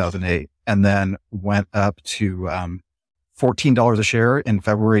December 2008, and then went up to $14 a share in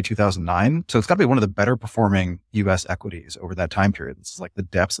February 2009. So it's got to be one of the better performing U.S. equities over that time period. This is like the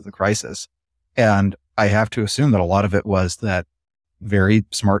depths of the crisis, and I have to assume that a lot of it was that very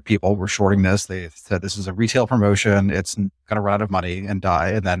smart people were shorting this. They said this is a retail promotion. It's going to run out of money and die.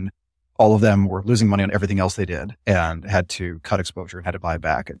 And then all of them were losing money on everything else they did and had to cut exposure and had to buy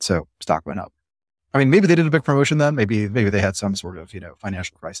back. And so stock went up. I mean, maybe they did a big promotion then. Maybe they had some sort of,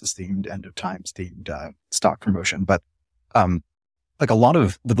 financial crisis themed, end of times themed stock promotion. But like a lot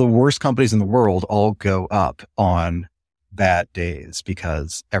of the worst companies in the world all go up on bad days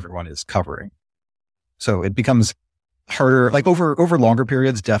because everyone is covering. So it becomes harder, like over longer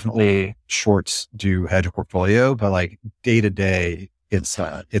periods, definitely shorts do hedge a portfolio, but like day to day, it's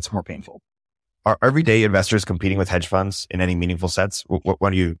more painful. Are everyday investors competing with hedge funds in any meaningful sense? What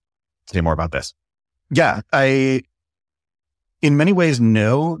do you say more about this? Yeah, in many ways,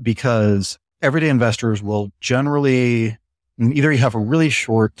 no, because everyday investors will generally either you have a really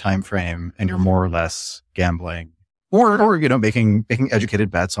short time frame and you're more or less gambling, or making educated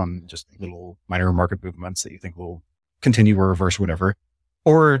bets on just little minor market movements that you think will continue or reverse or whatever.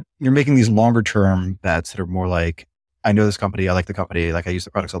 Or you're making these longer term bets that are more like, I know this company, I like the company, like I use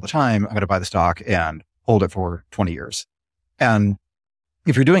the products all the time, I'm going to buy the stock and hold it for 20 years. And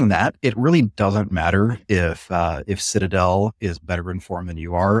if you're doing that, it really doesn't matter if Citadel is better informed than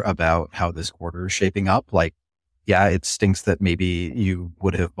you are about how this quarter is shaping up. Like, yeah, it stinks that maybe you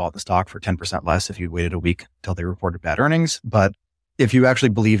would have bought the stock for 10% less if you waited a week until they reported bad earnings. But if you actually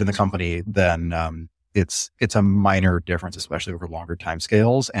believe in the company, then it's a minor difference, especially over longer time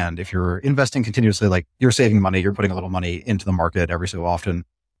scales. And if you're investing continuously, like you're saving money, you're putting a little money into the market every so often,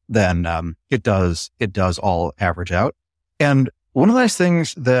 then it does all average out. And one of the nice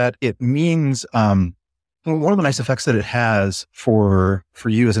things that it means, one of the nice effects that it has for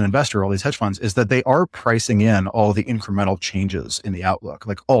you as an investor, all these hedge funds, is that they are pricing in all the incremental changes in the outlook,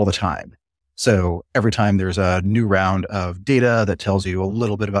 like all the time. So every time there's a new round of data that tells you a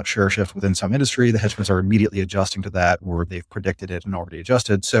little bit about share shift within some industry, the hedge funds are immediately adjusting to that, or they've predicted it and already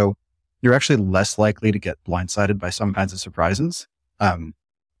adjusted. So you're actually less likely to get blindsided by some kinds of surprises.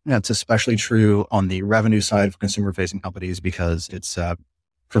 That's especially true on the revenue side for consumer-facing companies because it's,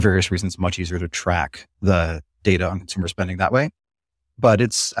 for various reasons, much easier to track the data on consumer spending that way. But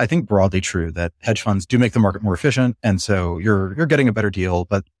it's, I think, broadly true that hedge funds do make the market more efficient. And so you're getting a better deal,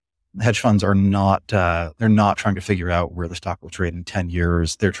 but hedge funds are not, they're not trying to figure out where the stock will trade in 10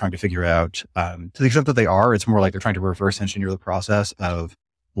 years. They're trying to figure out, to the extent that they are, it's more like they're trying to reverse engineer the process of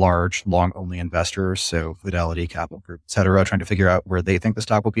large, long-only investors. So Fidelity, Capital Group, et cetera, trying to figure out where they think the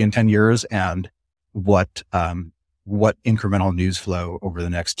stock will be in 10 years and what incremental news flow over the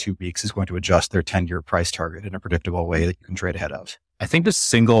next 2 weeks is going to adjust their 10-year price target in a predictable way that you can trade ahead of. I think the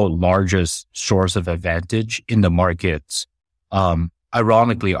single largest source of advantage in the markets,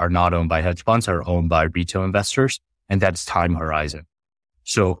 ironically, are not owned by hedge funds, are owned by retail investors, and that's time horizon.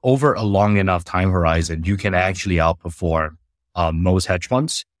 So over a long enough time horizon, you can actually outperform most hedge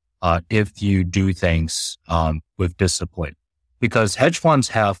funds if you do things with discipline. Because hedge funds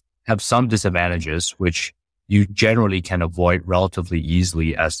have some disadvantages, which you generally can avoid relatively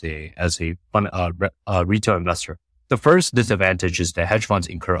easily as a retail investor. The first disadvantage is that hedge funds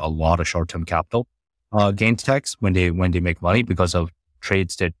incur a lot of short-term capital gains tax when they make money because of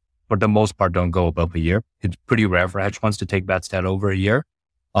trades that, for the most part, don't go above a year. It's pretty rare for hedge funds to take bets that over a year.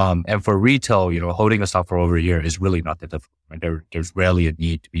 And for retail, holding a stock for over a year is really not that difficult. Right? There's rarely a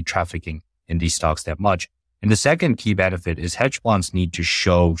need to be trafficking in these stocks that much. And the second key benefit is hedge funds need to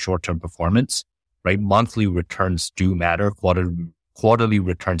show short-term performance, right? Monthly returns do matter. Quarterly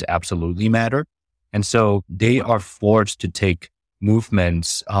returns absolutely matter. And so they are forced to take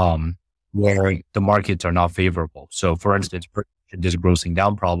movements where the markets are not favorable. So for instance, this grossing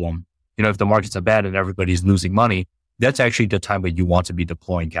down problem, if the markets are bad and everybody's losing money, that's actually the time where you want to be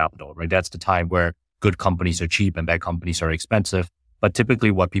deploying capital, right? That's the time where good companies are cheap and bad companies are expensive. But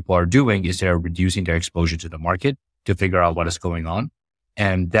typically what people are doing is they're reducing their exposure to the market to figure out what is going on.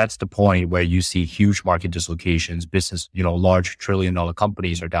 And that's the point where you see huge market dislocations. Business, large trillion-dollar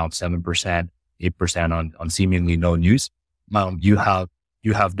companies are down 7%, 8% on seemingly no news. You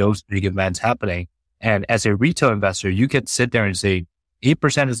have those big events happening. And as a retail investor, you can sit there and say,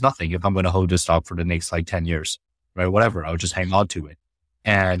 8% is nothing if I'm going to hold this stock for the next 10 years, right? Whatever, I'll just hang on to it.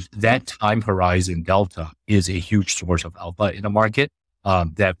 And that time horizon delta is a huge source of alpha in the market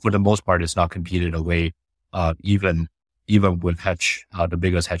that for the most part is not competed away, even with the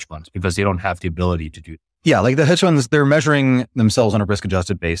biggest hedge funds, because they don't have the ability to do that. Yeah, like the hedge funds, they're measuring themselves on a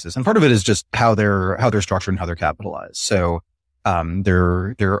risk-adjusted basis. And part of it is just how they're structured and how they're capitalized. So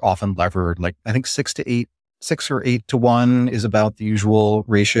they're often levered, I think 6 or 8 to 1 is about the usual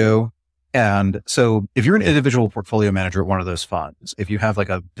ratio. And so if you're an individual portfolio manager at one of those funds, if you have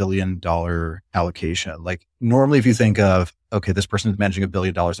 $1 billion allocation, normally if you think of, okay, this person is managing $1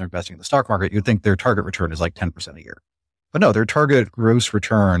 billion and they're investing in the stock market, you'd think their target return is 10% a year. But no, their target gross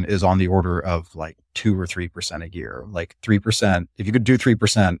return is on the order of 2 or 3% a year. 3%, if you could do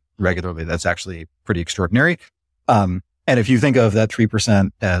 3% regularly, that's actually pretty extraordinary. And if you think of that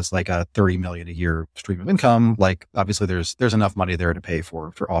 3% as a 30 million a year stream of income, obviously there's enough money there to pay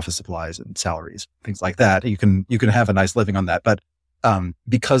for office supplies and salaries, things like that. You can have a nice living on that. But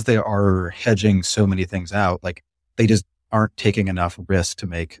because they are hedging so many things out, they just aren't taking enough risk to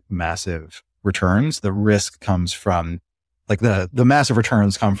make massive returns. The risk comes from the massive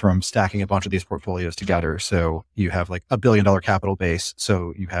returns come from stacking a bunch of these portfolios together. So you have $1 billion capital base.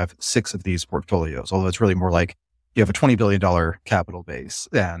 So you have 6 of these portfolios, although it's really more you have a $20 billion capital base.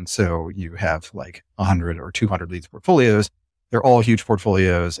 And so you have 100 or 200 of these portfolios. They're all huge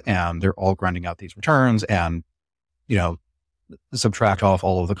portfolios and they're all grinding out these returns and, subtract off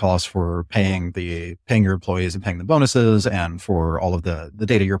all of the costs for paying your employees and paying them bonuses and for all of the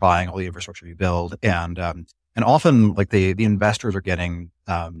data you're buying, all the infrastructure you build. And often the investors are getting,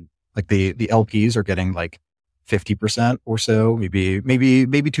 the LPs are getting 50% or so, maybe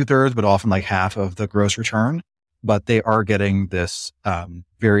 2/3, but often half of the gross return. But they are getting this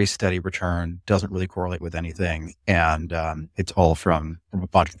very steady return, doesn't really correlate with anything. And it's all from a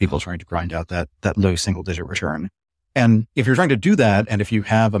bunch of people trying to grind out that low single digit return. And if you're trying to do that, and if you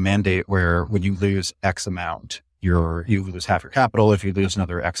have a mandate where when you lose X amount, you lose half your capital. If you lose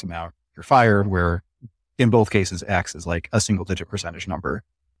another X amount, you're fired, where in both cases, X is a single digit percentage number.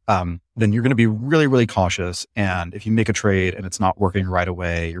 Then you're going to be really, really cautious. And if you make a trade and it's not working right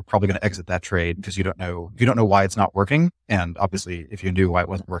away, you're probably going to exit that trade because you don't know why it's not working. And obviously, if you knew why it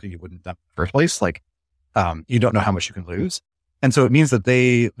wasn't working, you wouldn't have done it in the first place. You don't know how much you can lose. And so it means that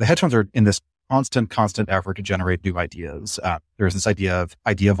the hedge funds are in this constant effort to generate new ideas. There's this idea of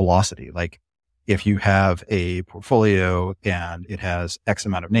idea velocity. If you have a portfolio and it has X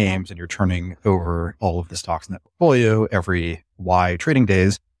amount of names and you're turning over all of the stocks in that portfolio every Y trading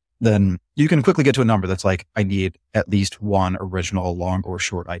days, then you can quickly get to a number that's I need at least one original long or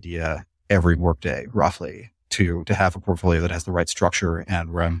short idea every workday, roughly, to have a portfolio that has the right structure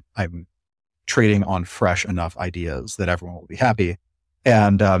and where I'm trading on fresh enough ideas that everyone will be happy.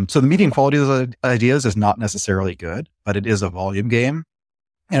 And so the median quality of those ideas is not necessarily good, but it is a volume game.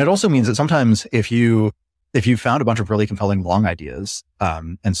 And it also means that sometimes if you found a bunch of really compelling long ideas,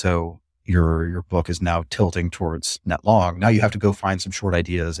 and so your book is now tilting towards net long, now you have to go find some short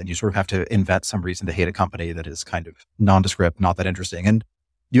ideas and you sort of have to invent some reason to hate a company that is kind of nondescript, not that interesting. And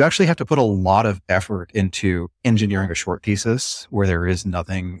you actually have to put a lot of effort into engineering a short thesis where there is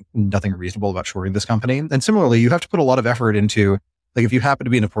nothing reasonable about shorting this company. And similarly, you have to put a lot of effort into, if you happen to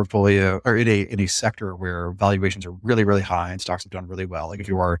be in a portfolio or in a sector where valuations are really, really high and stocks have done really well, if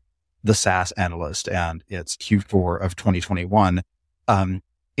you are the SaaS analyst and it's Q4 of 2021,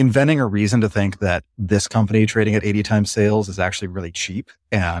 inventing a reason to think that this company trading at 80 times sales is actually really cheap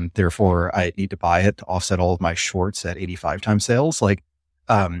and therefore I need to buy it to offset all of my shorts at 85 times sales.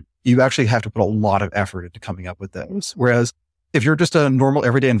 You actually have to put a lot of effort into coming up with those. Whereas if you're just a normal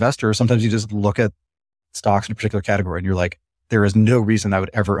everyday investor, sometimes you just look at stocks in a particular category and you're there is no reason I would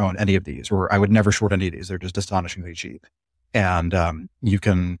ever own any of these, or I would never short any of these. They're just astonishingly cheap. And you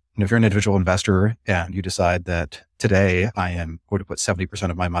can, if you're an individual investor and you decide that today I am going to put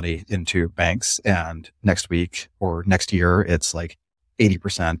 70% of my money into banks and next week or next year, it's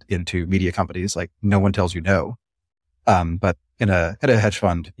 80% into media companies, no one tells you no. But at a hedge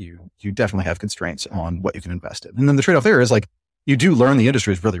fund, you definitely have constraints on what you can invest in. And then the trade-off there is like, you do learn the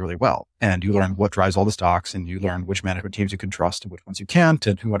industries really, really well. And you learn what drives all the stocks, and you learn which management teams you can trust and which ones you can't,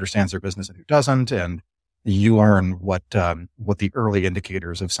 and who understands their business and who doesn't. And you learn what the early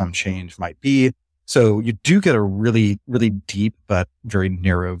indicators of some change might be. So you do get a really, really deep, but very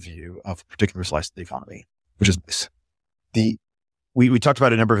narrow view of a particular slice of the economy, which is nice. We talked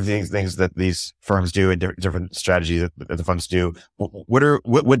about a number of things that these firms do and different strategies that the funds do.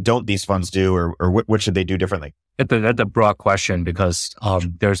 What don't these funds do, or what should they do differently? That's a broad question because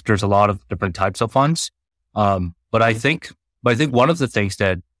there's a lot of different types of funds. But I think one of the things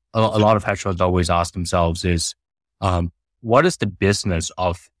that a lot of hedge funds always ask themselves is, what is the business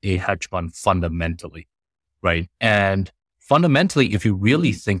of a hedge fund fundamentally, right? And fundamentally, if you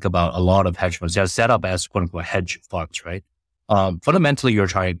really think about a lot of hedge funds, they're set up as quote unquote hedge funds, right? Fundamentally,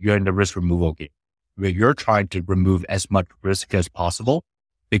 you're in the risk removal game, where you're trying to remove as much risk as possible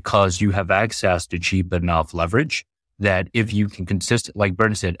because you have access to cheap enough leverage that if you can like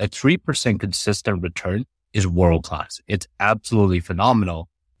Bernie said, a 3% consistent return is world-class. It's absolutely phenomenal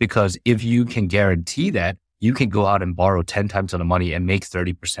because if you can guarantee that, you can go out and borrow 10 times the money and make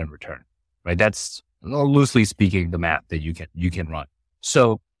 30% return, right? That's loosely speaking the math that you can run.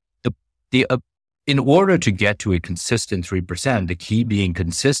 So in order to get to a consistent 3%, the key being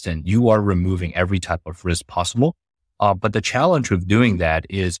consistent, you are removing every type of risk possible. But the challenge with doing that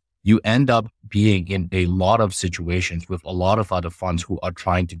is you end up being in a lot of situations with a lot of other funds who are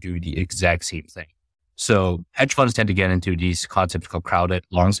trying to do the exact same thing. So hedge funds tend to get into these concepts called crowded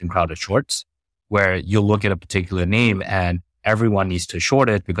longs and crowded shorts, where you'll look at a particular name and everyone needs to short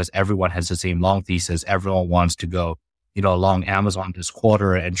it because everyone has the same long thesis. Everyone wants to go, long Amazon this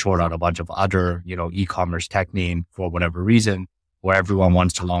quarter and short out a bunch of other, e-commerce tech name for whatever reason, where everyone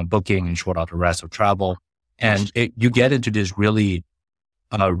wants to long Booking and short out the rest of travel. And you get into this really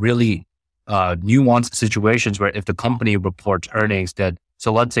nuanced situations where if the company reports earnings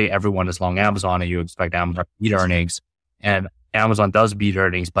so let's say everyone is long Amazon and you expect Amazon to beat earnings, and Amazon does beat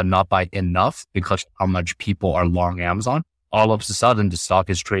earnings, but not by enough because how much people are long Amazon. All of a sudden the stock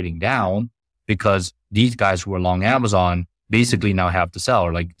is trading down because these guys who are long Amazon basically now have to sell,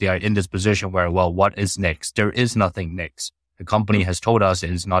 or like they are in this position where, well, what is next? There is nothing next. The company has told us it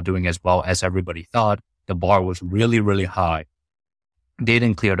is not doing as well as everybody thought. The bar was really, really high. They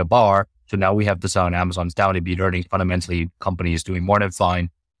didn't clear the bar. So now we have to sell, and Amazon's down. They beat earnings. Fundamentally, company is doing more than fine.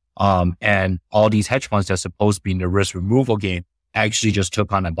 And all these hedge funds that are supposed to be in the risk removal game actually just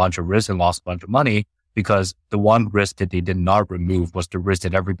took on a bunch of risk and lost a bunch of money because the one risk that they did not remove was the risk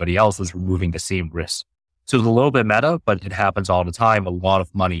that everybody else was removing the same risk. So it's a little bit meta, but it happens all the time. A lot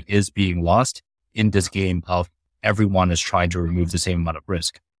of money is being lost in this game of everyone is trying to remove the same amount of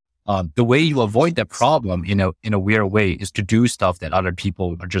risk. The way you avoid that problem in a weird way is to do stuff that other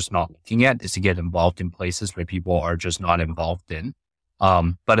people are just not looking at, is to get involved in places where people are just not involved in.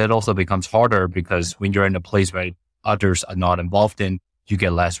 But it also becomes harder because when you're in a place where others are not involved in, you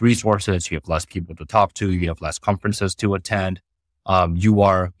get less resources, you have less people to talk to, you have less conferences to attend. You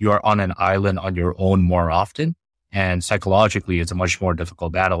are on an island on your own more often. And psychologically, it's a much more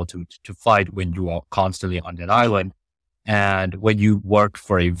difficult battle to fight when you are constantly on that island. And when you work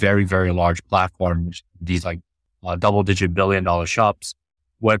for a very, very large platform, these like double-digit billion-dollar shops,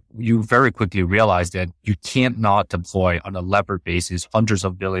 what you very quickly realize that you can't not deploy on a levered basis hundreds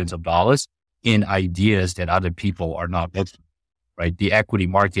of billions of dollars in ideas that other people are not looking, right? The equity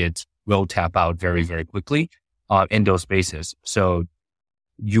markets will tap out very, very quickly in those spaces. So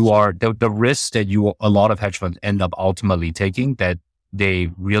you are the risks that a lot of hedge funds end up ultimately taking that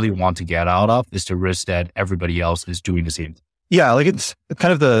they really want to get out of is the risk that everybody else is doing the same thing. Yeah, like it's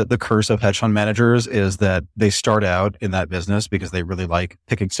kind of the curse of hedge fund managers is that they start out in that business because they really like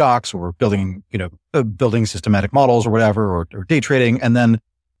picking stocks or building systematic models or whatever, or day trading. And then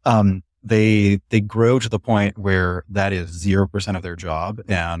they grow to the point where that is 0% of their job,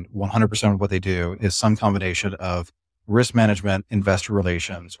 and 100% of what they do is some combination of risk management, investor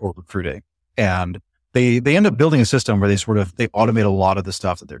relations, or recruiting. And they end up building a system where they automate a lot of the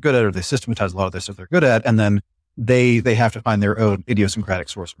stuff that they're good at, or they systematize a lot of the stuff they're good at. And then they have to find their own idiosyncratic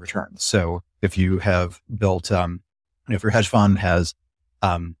source of returns. So if you have built, if your hedge fund has,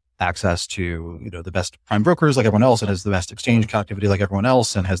 access to, the best prime brokers like everyone else, and has the best exchange connectivity like everyone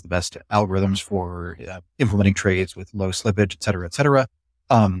else, and has the best algorithms for implementing trades with low slippage, et cetera,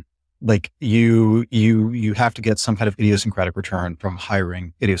 like you have to get some kind of idiosyncratic return from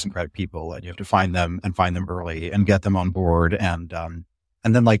hiring idiosyncratic people, and you have to find them early and get them on board. And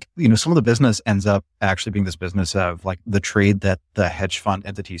then some of the business ends up actually being this business of like the trade that the hedge fund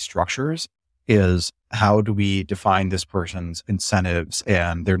entity structures is how do we define this person's incentives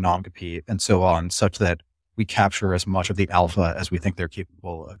and their non-compete and so on, such that we capture as much of the alpha as we think they're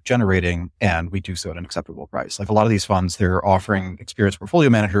capable of generating, and we do so at an acceptable price. Like a lot of these funds, they're offering experienced portfolio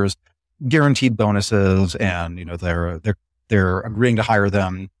managers guaranteed bonuses, and they're agreeing to hire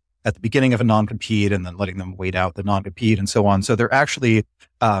them at the beginning of a non-compete and then letting them wait out the non-compete and so on. So they're actually,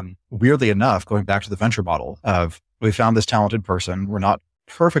 weirdly enough, going back to the venture model of, we found this talented person. We're not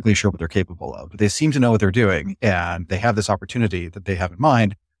perfectly sure what they're capable of, but they seem to know what they're doing, and they have this opportunity that they have in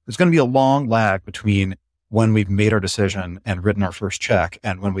mind. There's going to be a long lag between when we've made our decision and written our first check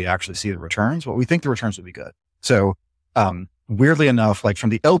and when we actually see the returns. But we think the returns will be good. So, weirdly enough, like from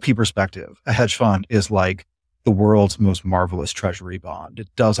the LP perspective, a hedge fund is like the world's most marvelous treasury bond. It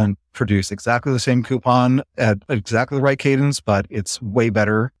doesn't produce exactly the same coupon at exactly the right cadence, but it's way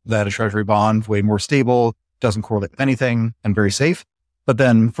better than a treasury bond, way more stable, doesn't correlate with anything, and very safe. But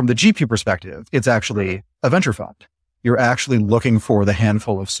then from the GP perspective, it's actually a venture fund. You're actually looking for the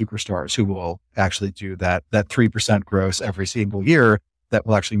handful of superstars who will actually do that 3% gross every single year that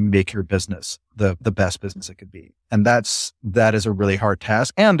will actually make your business the best business it could be. And that is a really hard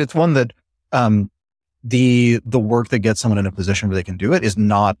task. And it's one that, the work that gets someone in a position where they can do it is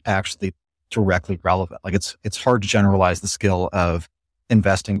not actually directly relevant. Like it's hard to generalize the skill of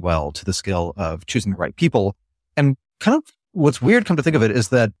investing well to the skill of choosing the right people. And kind of what's weird, come to think of it, is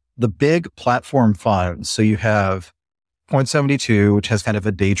that the big platform funds, so you have Point72, which has kind of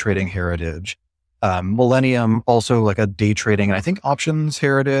a day trading heritage, Millennium, also like a day trading and I think options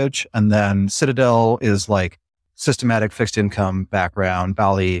heritage. And then Citadel is like systematic fixed income background.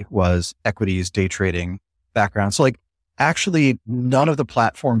 Bally was equities, day trading background. So like actually none of the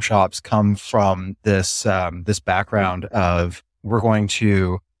platform shops come from this background of, we're going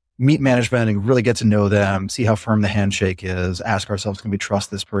to meet management and really get to know them, see how firm the handshake is, ask ourselves, can we trust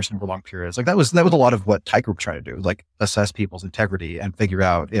this person for long periods? Like that was a lot of what Tiger was trying to do, like assess people's integrity and figure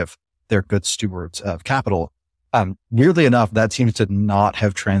out if they're good stewards of capital. Weirdly enough, that seems to not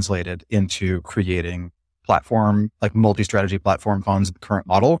have translated into creating platform, like multi-strategy platform funds in the current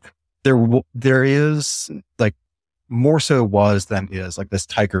model. There is like more so was than is like this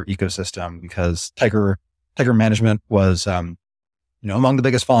Tiger ecosystem, because Tiger management was, among the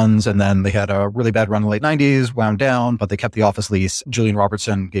biggest funds. And then they had a really bad run in the late 90s, wound down, but they kept the office lease. Julian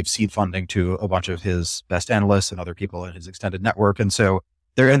Robertson gave seed funding to a bunch of his best analysts and other people in his extended network. And so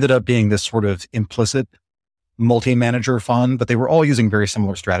there ended up being this sort of implicit multi-manager fund, but they were all using very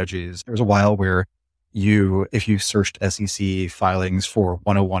similar strategies. There was a while where if you searched SEC filings for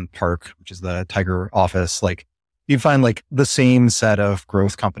 101 Park, which is the Tiger office, like you'd find like the same set of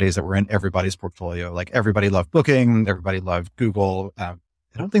growth companies that were in everybody's portfolio. Like everybody loved Booking, everybody loved Google. I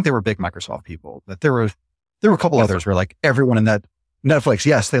don't think they were big Microsoft people, but there were a couple others where like everyone in that Netflix.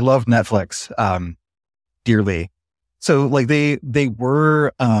 Yes, they loved Netflix dearly. So like they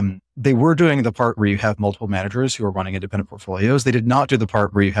were doing the part where you have multiple managers who are running independent portfolios. They did not do the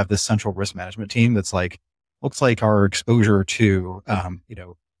part where you have this central risk management team that's like, looks like our exposure to,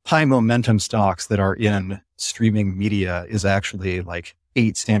 high momentum stocks that are in streaming media is actually like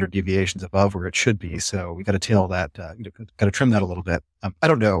 8 standard deviations above where it should be. So we got to tail that, got to trim that a little bit. I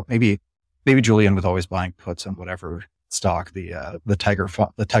don't know. Maybe Julian was always buying puts on whatever stock the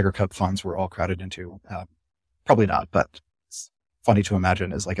Tiger Cup funds were all crowded into. Probably not, but it's funny to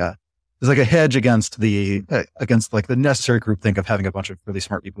imagine as like a hedge against like the necessary groupthink of having a bunch of really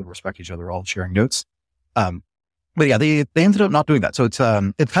smart people who respect each other all sharing notes. But yeah, they ended up not doing that. So it's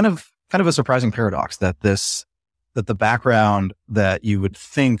kind of a surprising paradox that the background that you would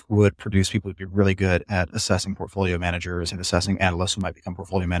think would produce people who'd be really good at assessing portfolio managers and assessing analysts who might become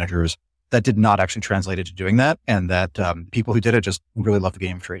portfolio managers, that did not actually translate into doing that. And that people who did it just really love the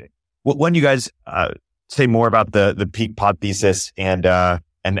game of trading. When you guys say more about the peak pod thesis and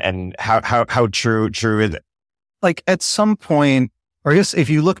how true is it? Like at some point, or I guess if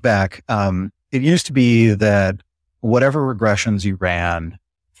you look back, it used to be that whatever regressions you ran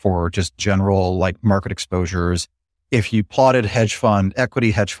for just general like market exposures, if you plotted equity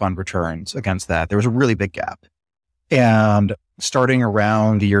hedge fund returns against that, there was a really big gap. And starting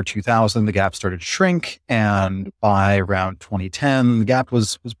around the year 2000, the gap started to shrink. And by around 2010, the gap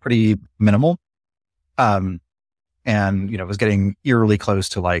was pretty minimal. And, it was getting eerily close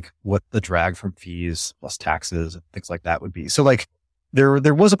to like what the drag from fees plus taxes and things like that would be. So like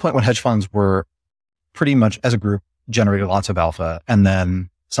there was a point when hedge funds were pretty much as a group generated lots of alpha, and then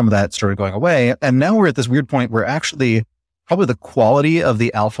some of that started going away. And now we're at this weird point where actually probably the quality of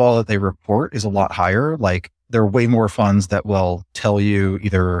the alpha that they report is a lot higher. Like there are way more funds that will tell you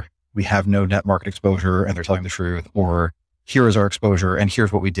either we have no net market exposure and they're telling the truth, or here is our exposure and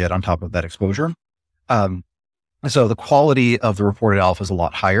here's what we did on top of that exposure. So the quality of the reported alpha is a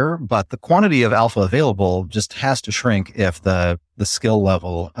lot higher, but the quantity of alpha available just has to shrink if the skill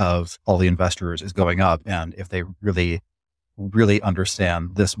level of all the investors is going up, and if they really, really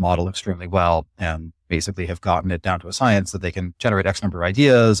understand this model extremely well and basically have gotten it down to a science that they can generate X number of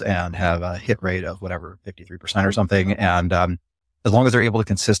ideas and have a hit rate of whatever, 53% or something. And as long as they're able to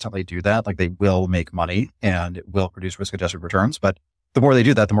consistently do that, like, they will make money and it will produce risk adjusted returns. But the more they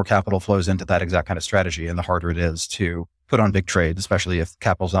do that, the more capital flows into that exact kind of strategy, and the harder it is to put on big trades, especially if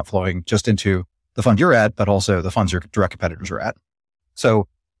capital's not flowing just into the fund you're at, but also the funds your direct competitors are at. So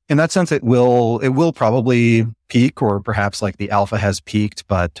in that sense, it will probably peak, or perhaps like the alpha has peaked,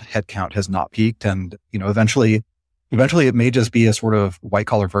 but headcount has not peaked. And, eventually it may just be a sort of white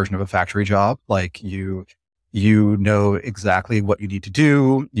collar version of a factory job. Like you know exactly what you need to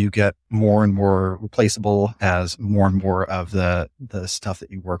do. You get more and more replaceable as more and more of the stuff that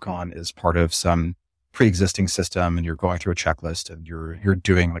you work on is part of some pre-existing system, and you're going through a checklist and you're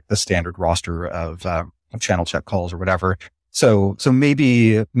doing like the standard roster of channel check calls or whatever. So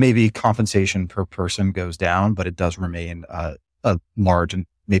maybe compensation per person goes down, but it does remain a large and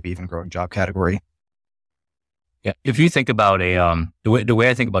maybe even growing job category. Yeah. If you think about the way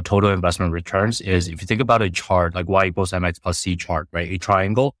I think about total investment returns is, if you think about a chart, like Y equals MX plus C chart, right? A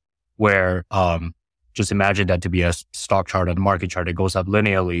triangle where, just imagine that to be a stock chart or the market chart. It goes up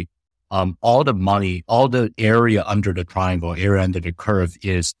linearly. All the money, all the area under the triangle, area under the curve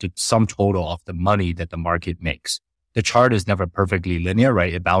is the sum total of the money that the market makes. The chart is never perfectly linear,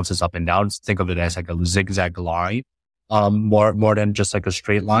 right? It bounces up and down. Think of it as like a zigzag line, more than just like a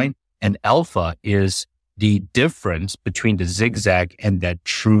straight line. And alpha is the difference between the zigzag and that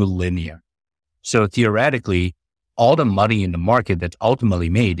true linear. So theoretically, all the money in the market that's ultimately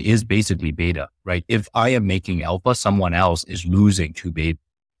made is basically beta, right? If I am making alpha, someone else is losing to beta,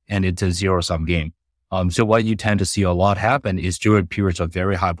 and it's a zero sum game. So what you tend to see a lot happen is during periods of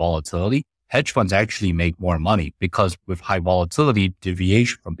very high volatility, hedge funds actually make more money, because with high volatility,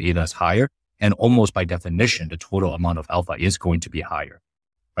 deviation from beta is higher. And almost by definition, the total amount of alpha is going to be higher,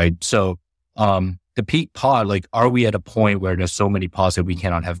 right? So, the peak pod, like, are we at a point where there's so many pods that we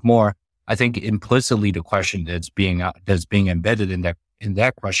cannot have more? I think implicitly the question that's being embedded in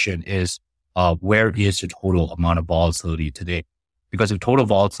that question is, where is the total amount of volatility today? Because if total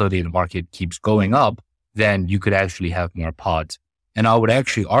volatility in the market keeps going up, then you could actually have more pods. And I would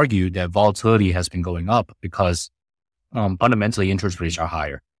actually argue that volatility has been going up because, fundamentally interest rates are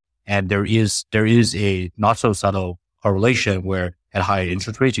higher. And there is a not so subtle correlation where at higher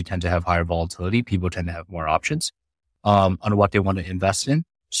interest rates, you tend to have higher volatility. People tend to have more options on what they want to invest in.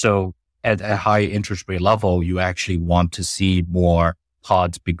 So at a high interest rate level, you actually want to see more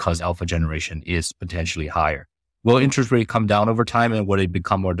pods because alpha generation is potentially higher. Will interest rate come down over time, and will it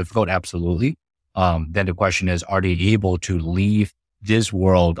become more difficult? Absolutely. Then the question is, are they able to leave this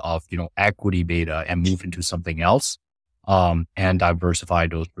world of, equity beta and move into something else, and diversify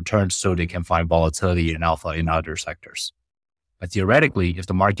those returns so they can find volatility in alpha in other sectors? But theoretically, if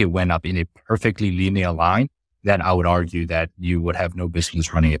the market went up in a perfectly linear line, then I would argue that you would have no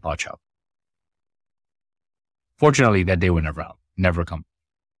business running a pot shop. Fortunately, that day will never come.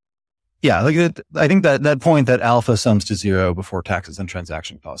 Yeah, I think that point that alpha sums to zero before taxes and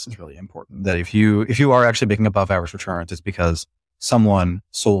transaction costs is really important. That if you are actually making above average returns, it's because someone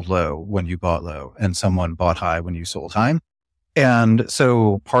sold low when you bought low, and someone bought high when you sold high. And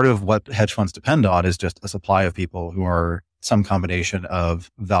so part of what hedge funds depend on is just a supply of people who are some combination of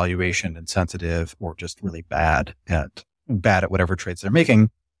valuation insensitive or just really bad at whatever trades they're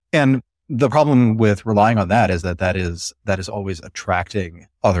making. And the problem with relying on that is that is always attracting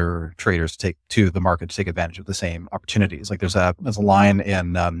other traders to the market to take advantage of the same opportunities. Like there's a line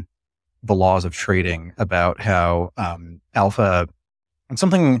in the laws of trading about how alpha, and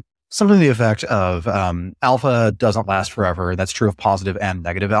something to the effect of alpha doesn't last forever. That's true of positive and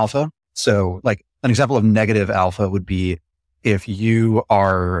negative alpha. So like an example of negative alpha would be if you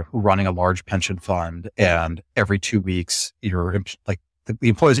are running a large pension fund and every 2 weeks you're like the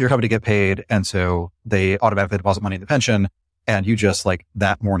employees at your company get paid, and so they automatically deposit money in the pension, and you just like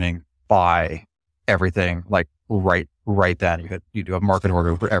that morning buy everything like right then. You do a market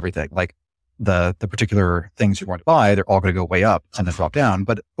order for everything. Like the particular things you want to buy, they're all going to go way up and then drop down.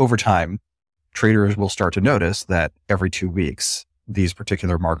 But over time, traders will start to notice that every 2 weeks, these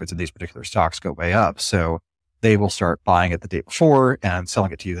particular markets and these particular stocks go way up. So they will start buying it the day before and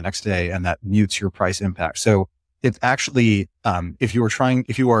selling it to you the next day, and that mutes your price impact. So it's actually, if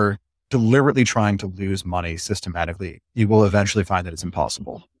you are deliberately trying to lose money systematically, you will eventually find that it's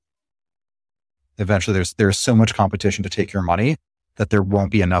impossible. eventually there's so much competition to take your money that there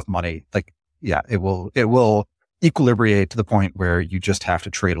won't be enough money. Like, yeah, it will equilibrate to the point where you just have to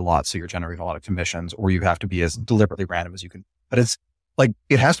trade a lot. So you're generating a lot of commissions, or you have to be as deliberately random as you can. But it's like,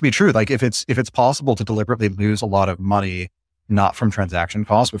 it has to be true. Like if it's possible to deliberately lose a lot of money, not from transaction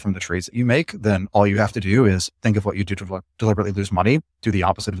costs, but from the trades that you make, then all you have to do is think of what you do to deliberately lose money, do the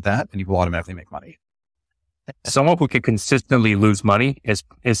opposite of that, and you will automatically make money. Someone who can consistently lose money is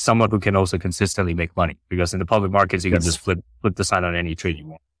someone who can also consistently make money, because in the public markets, you can just flip the sign on any trade you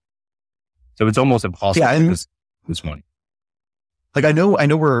want. So it's almost impossible to lose money. Like I know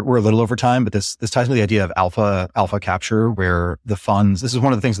we're a little over time, but this ties to the idea of alpha capture, where the funds, this is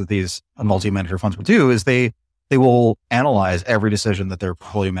one of the things that these multi-manager funds will do, is they will analyze every decision that their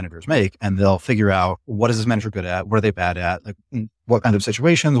portfolio managers make, and they'll figure out, what is this manager good at? What are they bad at? Like what kind of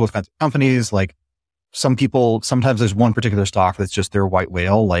situations, what kinds of companies? Like sometimes there's one particular stock that's just their white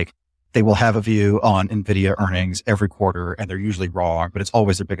whale. Like they will have a view on NVIDIA earnings every quarter, and they're usually wrong, but it's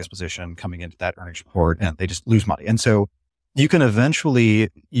always their biggest position coming into that earnings report, and they just lose money. And so you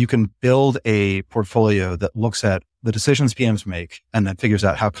can build a portfolio that looks at the decisions PMs make and then figures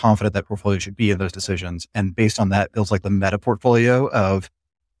out how confident that portfolio should be in those decisions. And based on that, builds like the meta portfolio of,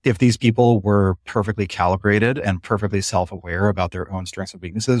 if these people were perfectly calibrated and perfectly self-aware about their own strengths and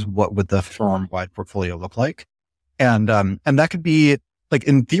weaknesses, what would the firm-wide portfolio look like? And that could be, like,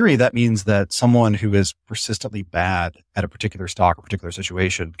 in theory, that means that someone who is persistently bad at a particular stock or particular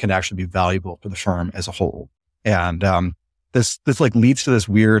situation can actually be valuable for the firm as a whole. And this like leads to this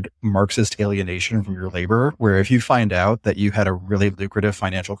weird Marxist alienation from your labor, where if you find out that you had a really lucrative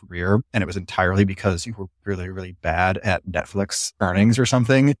financial career and it was entirely because you were really, really bad at Netflix earnings or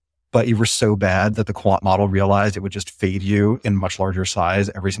something, but you were so bad that the quant model realized it would just fade you in much larger size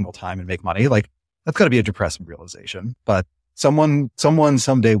every single time and make money, like that's got to be a depressing realization. But someone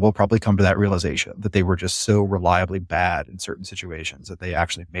someday will probably come to that realization that they were just so reliably bad in certain situations that they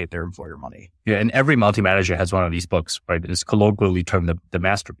actually made their employer money. Yeah, and every multi-manager has one of these books, right? It's colloquially termed the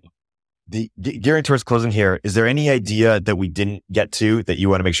master book. Gearing towards closing here, is there any idea that we didn't get to that you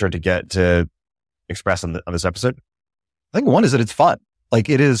want to make sure to express on this episode? I think one is that it's fun. Like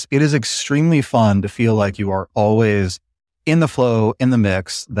it is extremely fun to feel like you are always in the flow, in the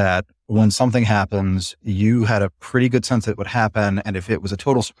mix, that when something happens, you had a pretty good sense that it would happen. And if it was a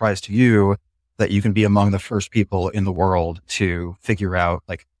total surprise to you, that you can be among the first people in the world to figure out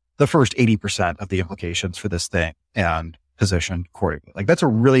like the first 80% of the implications for this thing and position accordingly. Like that's a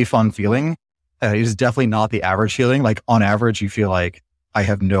really fun feeling. It is definitely not the average feeling. Like on average, you feel like I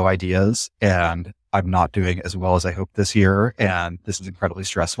have no ideas and I'm not doing as well as I hoped this year. And this is incredibly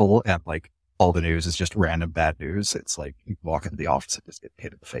stressful. And like all the news is just random bad news. It's like you walk into the office and just get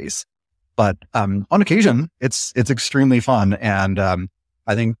hit in the face. But on occasion, it's extremely fun. And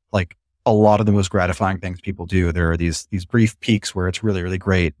I think like a lot of the most gratifying things people do, there are these brief peaks where it's really, really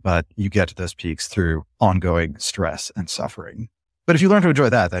great, but you get to those peaks through ongoing stress and suffering. But if you learn to enjoy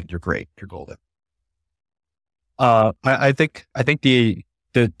that, then you're great. You're golden. I think the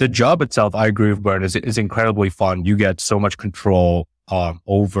job itself, I agree with Bern, is incredibly fun. You get so much control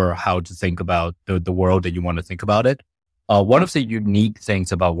over how to think about the world that you want to think about it. One of the unique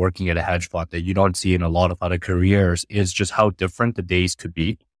things about working at a hedge fund that you don't see in a lot of other careers is just how different the days could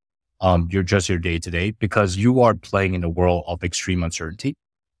be. You're just your day to day, because you are playing in a world of extreme uncertainty,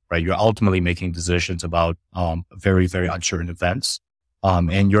 right? You're ultimately making decisions about very, very uncertain events.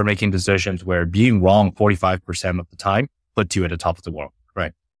 And you're making decisions where being wrong 45% of the time puts you at the top of the world,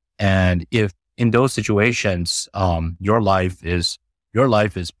 right? And if in those situations, your life is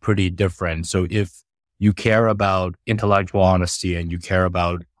pretty different. So if you care about intellectual honesty and you care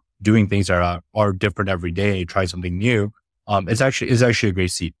about doing things that are different every day, try something new, it's actually a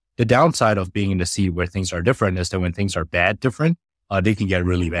great seat. The downside of being in the seat where things are different is that when things are bad different, they can get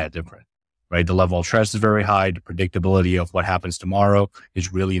really bad different, right? The level of stress is very high. The predictability of what happens tomorrow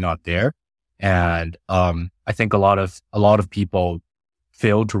is really not there. And I think a lot of people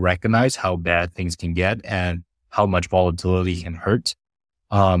fail to recognize how bad things can get and how much volatility can hurt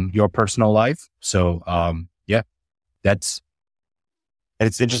your personal life. So that's. And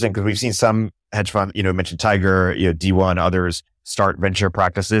it's interesting because we've seen some hedge fund, mentioned Tiger, D1, others start venture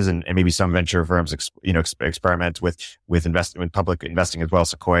practices, and maybe some venture firms, experiment with public investing as well,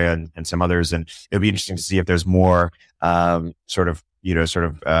 Sequoia and some others. And it'll be interesting to see if there's more, going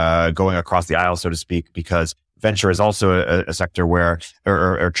across the aisle, so to speak, because venture is also a sector where,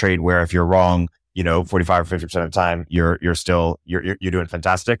 or trade where if you're wrong, 45 or 50% of the time, you're doing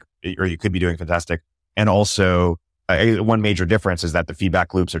fantastic, or you could be doing fantastic. And also, one major difference is that the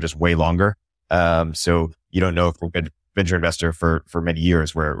feedback loops are just way longer. So you don't know if we're a venture investor for many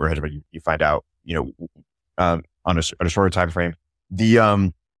years, where you find out on a shorter time frame.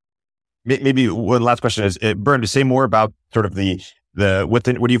 The maybe one last question is, Bern, to say more about sort of what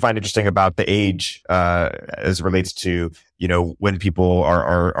do you find interesting about the age as it relates to when people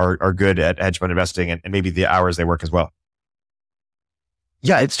are good at hedge fund investing and maybe the hours they work as well?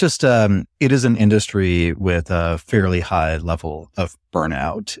 Yeah, it's just, it is an industry with a fairly high level of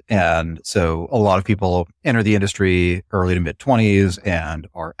burnout. And so a lot of people enter the industry early to mid 20s and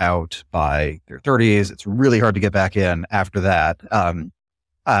are out by their 30s. It's really hard to get back in after that.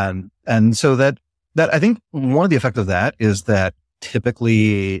 And so that I think one of the effects of that is that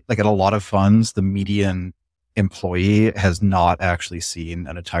typically, like at a lot of funds, the median employee has not actually seen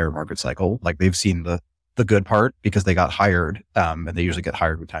an entire market cycle. Like they've seen the good part because they got hired, and they usually get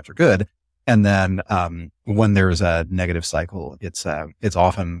hired when times are good. And then, when there's a negative cycle, it's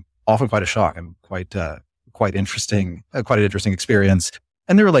often quite a shock and quite interesting, quite an interesting experience.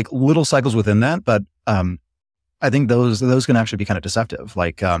 And there are like little cycles within that, but, I think those can actually be kind of deceptive.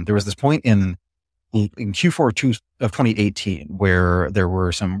 Like, there was this point in Q4 of 2018 where there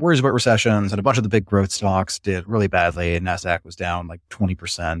were some worries about recessions and a bunch of the big growth stocks did really badly. And NASDAQ was down like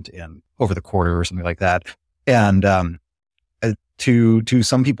 20% over the quarter or something like that. And, to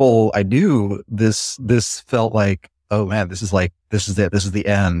some people I knew, this felt like, oh man, this is it. This is the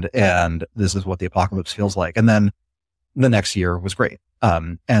end. And this is what the apocalypse feels like. And then the next year was great.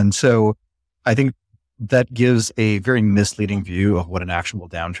 And so I think that gives a very misleading view of what an actual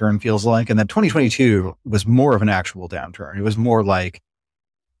downturn feels like. And then 2022 was more of an actual downturn. It was more like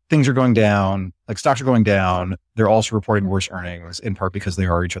things are going down, like stocks are going down. They're also reporting worse earnings in part because they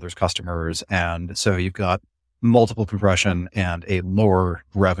are each other's customers. And so you've got multiple compression and a lower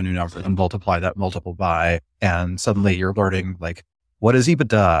revenue number and multiply that multiple by, and suddenly you're learning like, what is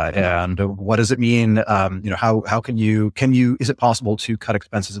EBITDA and what does it mean? How can you, is it possible to cut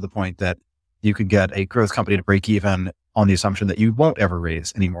expenses to the point that you could get a growth company to break even on the assumption that you won't ever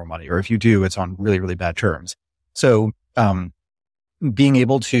raise any more money, or if you do, it's on really, really bad terms. So, being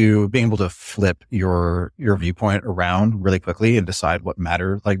able to flip your viewpoint around really quickly and decide what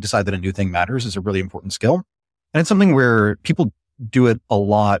matters, like decide that a new thing matters, is a really important skill. And it's something where people do it a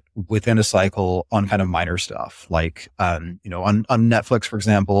lot within a cycle on kind of minor stuff. Like, on Netflix, for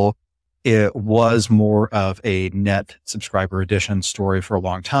example, it was more of a net subscriber addition story for a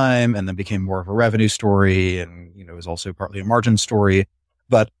long time and then became more of a revenue story. And, it was also partly a margin story.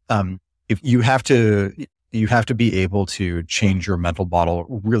 But, if you have to be able to change your mental model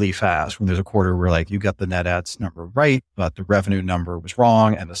really fast when there's a quarter where like you got the net ads number right, but the revenue number was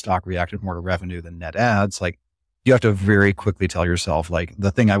wrong and the stock reacted more to revenue than net ads. Like, you have to very quickly tell yourself, like, the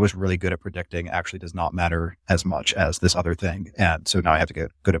thing I was really good at predicting actually does not matter as much as this other thing. And so now I have to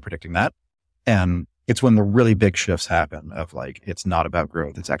get good at predicting that. And it's when the really big shifts happen of like, it's not about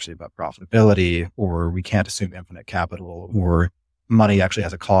growth. It's actually about profitability, or we can't assume infinite capital, or money actually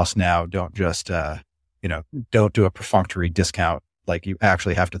has a cost now. Don't just, don't do a perfunctory discount. Like, you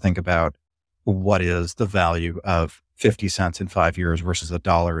actually have to think about what is the value of 50 cents in 5 years versus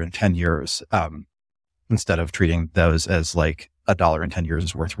 $1 in 10 years. Instead of treating those as like $1 in 10 years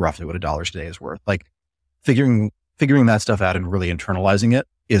is worth roughly what $1 today is worth. Like, figuring that stuff out and really internalizing it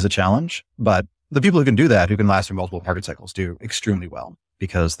is a challenge, but the people who can do that, who can last through multiple market cycles, do extremely well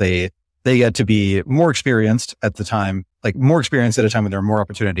because they get to be more experienced at the time, like more experienced at a time when there are more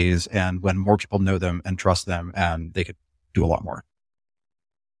opportunities and when more people know them and trust them, and they could do a lot more.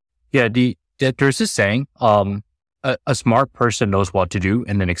 Yeah. There's this saying, a smart person knows what to do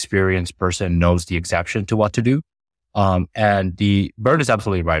and an experienced person knows the exception to what to do. And Bern is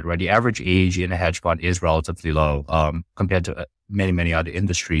absolutely right? The average age in a hedge fund is relatively low, compared to many, many other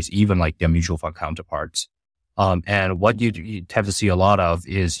industries, even like their mutual fund counterparts. And what you tend to see a lot of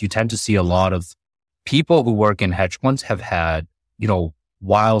is you tend to see a lot of people who work in hedge funds have had,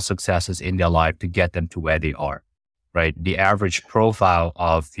 wild successes in their life to get them to where they are, right? The average profile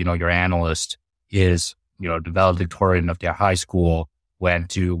of, your analyst is, the valedictorian of their high school,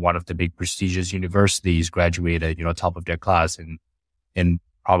 went to one of the big prestigious universities, graduated, top of their class in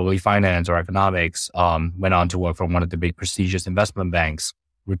probably finance or economics, went on to work for one of the big prestigious investment banks,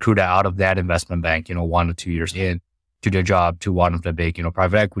 recruited out of that investment bank, 1 or 2 years in to their job to one of the big,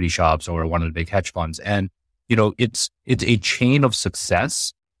 private equity shops or one of the big hedge funds. And, it's a chain of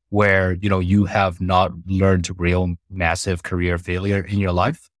success where, you have not learned real massive career failure in your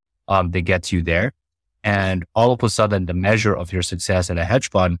life, that gets you there. And all of a sudden, the measure of your success in a hedge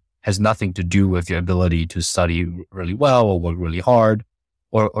fund has nothing to do with your ability to study really well or work really hard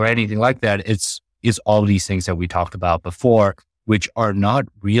or anything like that. It's all these things that we talked about before, which are not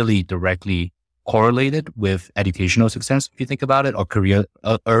really directly correlated with educational success, if you think about it, or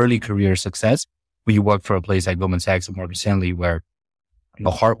early career success. When you work for a place like Goldman Sachs or Morgan Stanley, where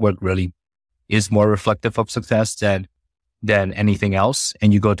hard work really is more reflective of success than anything else.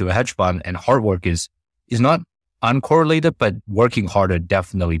 And you go to a hedge fund and hard work is not uncorrelated, but working harder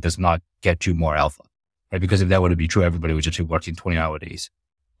definitely does not get you more alpha, right? Because if that were to be true, everybody would just be working 20-hour days.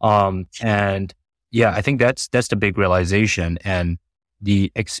 And yeah, I think that's the big realization. And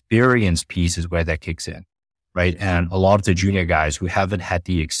the experience piece is where that kicks in, right? And a lot of the junior guys who haven't had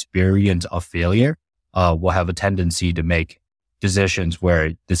the experience of failure will have a tendency to make decisions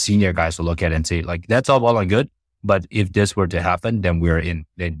where the senior guys will look at it and say, like, that's all well and good, but if this were to happen, then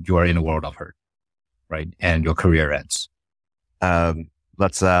you are in a world of hurt, right? And your career ends.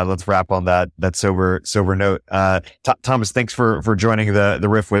 Let's wrap on that sober note. Thomas, thanks for joining the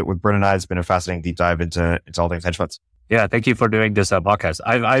Riff with Brent and I. It's been a fascinating deep dive into all things hedge funds. Yeah, thank you for doing this podcast.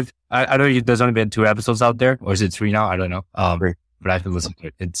 I know there's only been 2 episodes out there, or is it 3 now? I don't know. But I've been listening to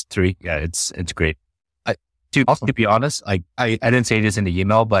it. It's 3. Yeah, it's great. To be honest, I didn't say this in the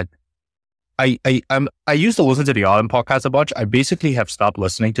email, but I used to listen to the All-In podcast a bunch. I basically have stopped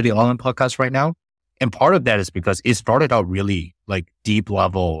listening to the All-In podcast right now. And part of that is because it started out really like deep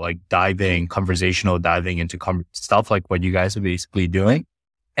level, like conversational diving into stuff like what you guys are basically doing.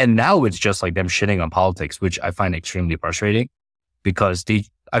 And now it's just like them shitting on politics, which I find extremely frustrating because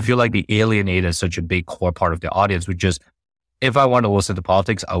I feel like they alienated such a big core part of the audience, which just, if I want to listen to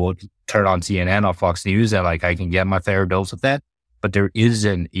politics, I will turn on CNN or Fox News and like I can get my fair dose of that. But there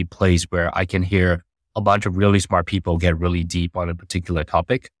isn't a place where I can hear a bunch of really smart people get really deep on a particular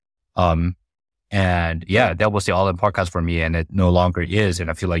topic. And yeah, that was the All-In podcast for me, and it no longer is. And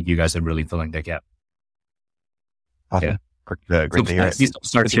I feel like you guys are really filling that gap. Awesome. Yeah. Great to hear it. Please don't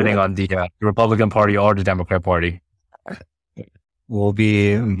start shitting on the Republican Party or the Democrat Party.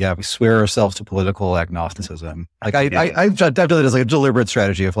 We swear ourselves to political agnosticism. Like I've done it as like a deliberate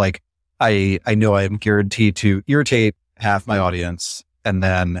strategy of like, I know I'm guaranteed to irritate half my audience and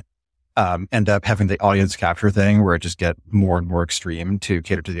then end up having the audience capture thing where it just get more and more extreme to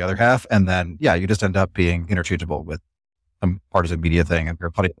cater to the other half. And then, you just end up being interchangeable with some partisan media thing and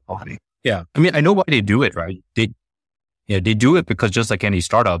your party. Yeah. I mean, I know why they do it, right? They do it because just like any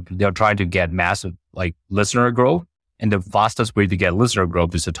startup, they're trying to get massive like listener growth. And the fastest way to get listener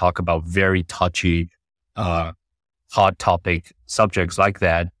growth is to talk about very touchy, hot topic subjects like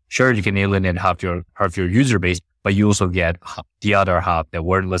that. Sure, you can alienate half your user base, but you also get the other half that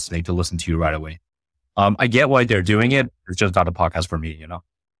weren't listening to listen to you right away. I get why they're doing it. It's just not a podcast for me,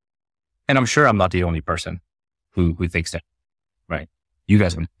 And I'm sure I'm not the only person who thinks that, right? You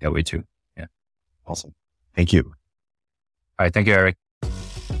guys are that way too. Yeah. Awesome. Thank you. All right. Thank you, Eric.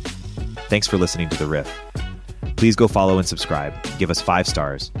 Thanks for listening to The Riff. Please go follow and subscribe, give us 5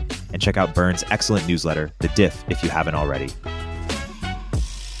 stars, and check out Bern's excellent newsletter, The Diff, if you haven't already.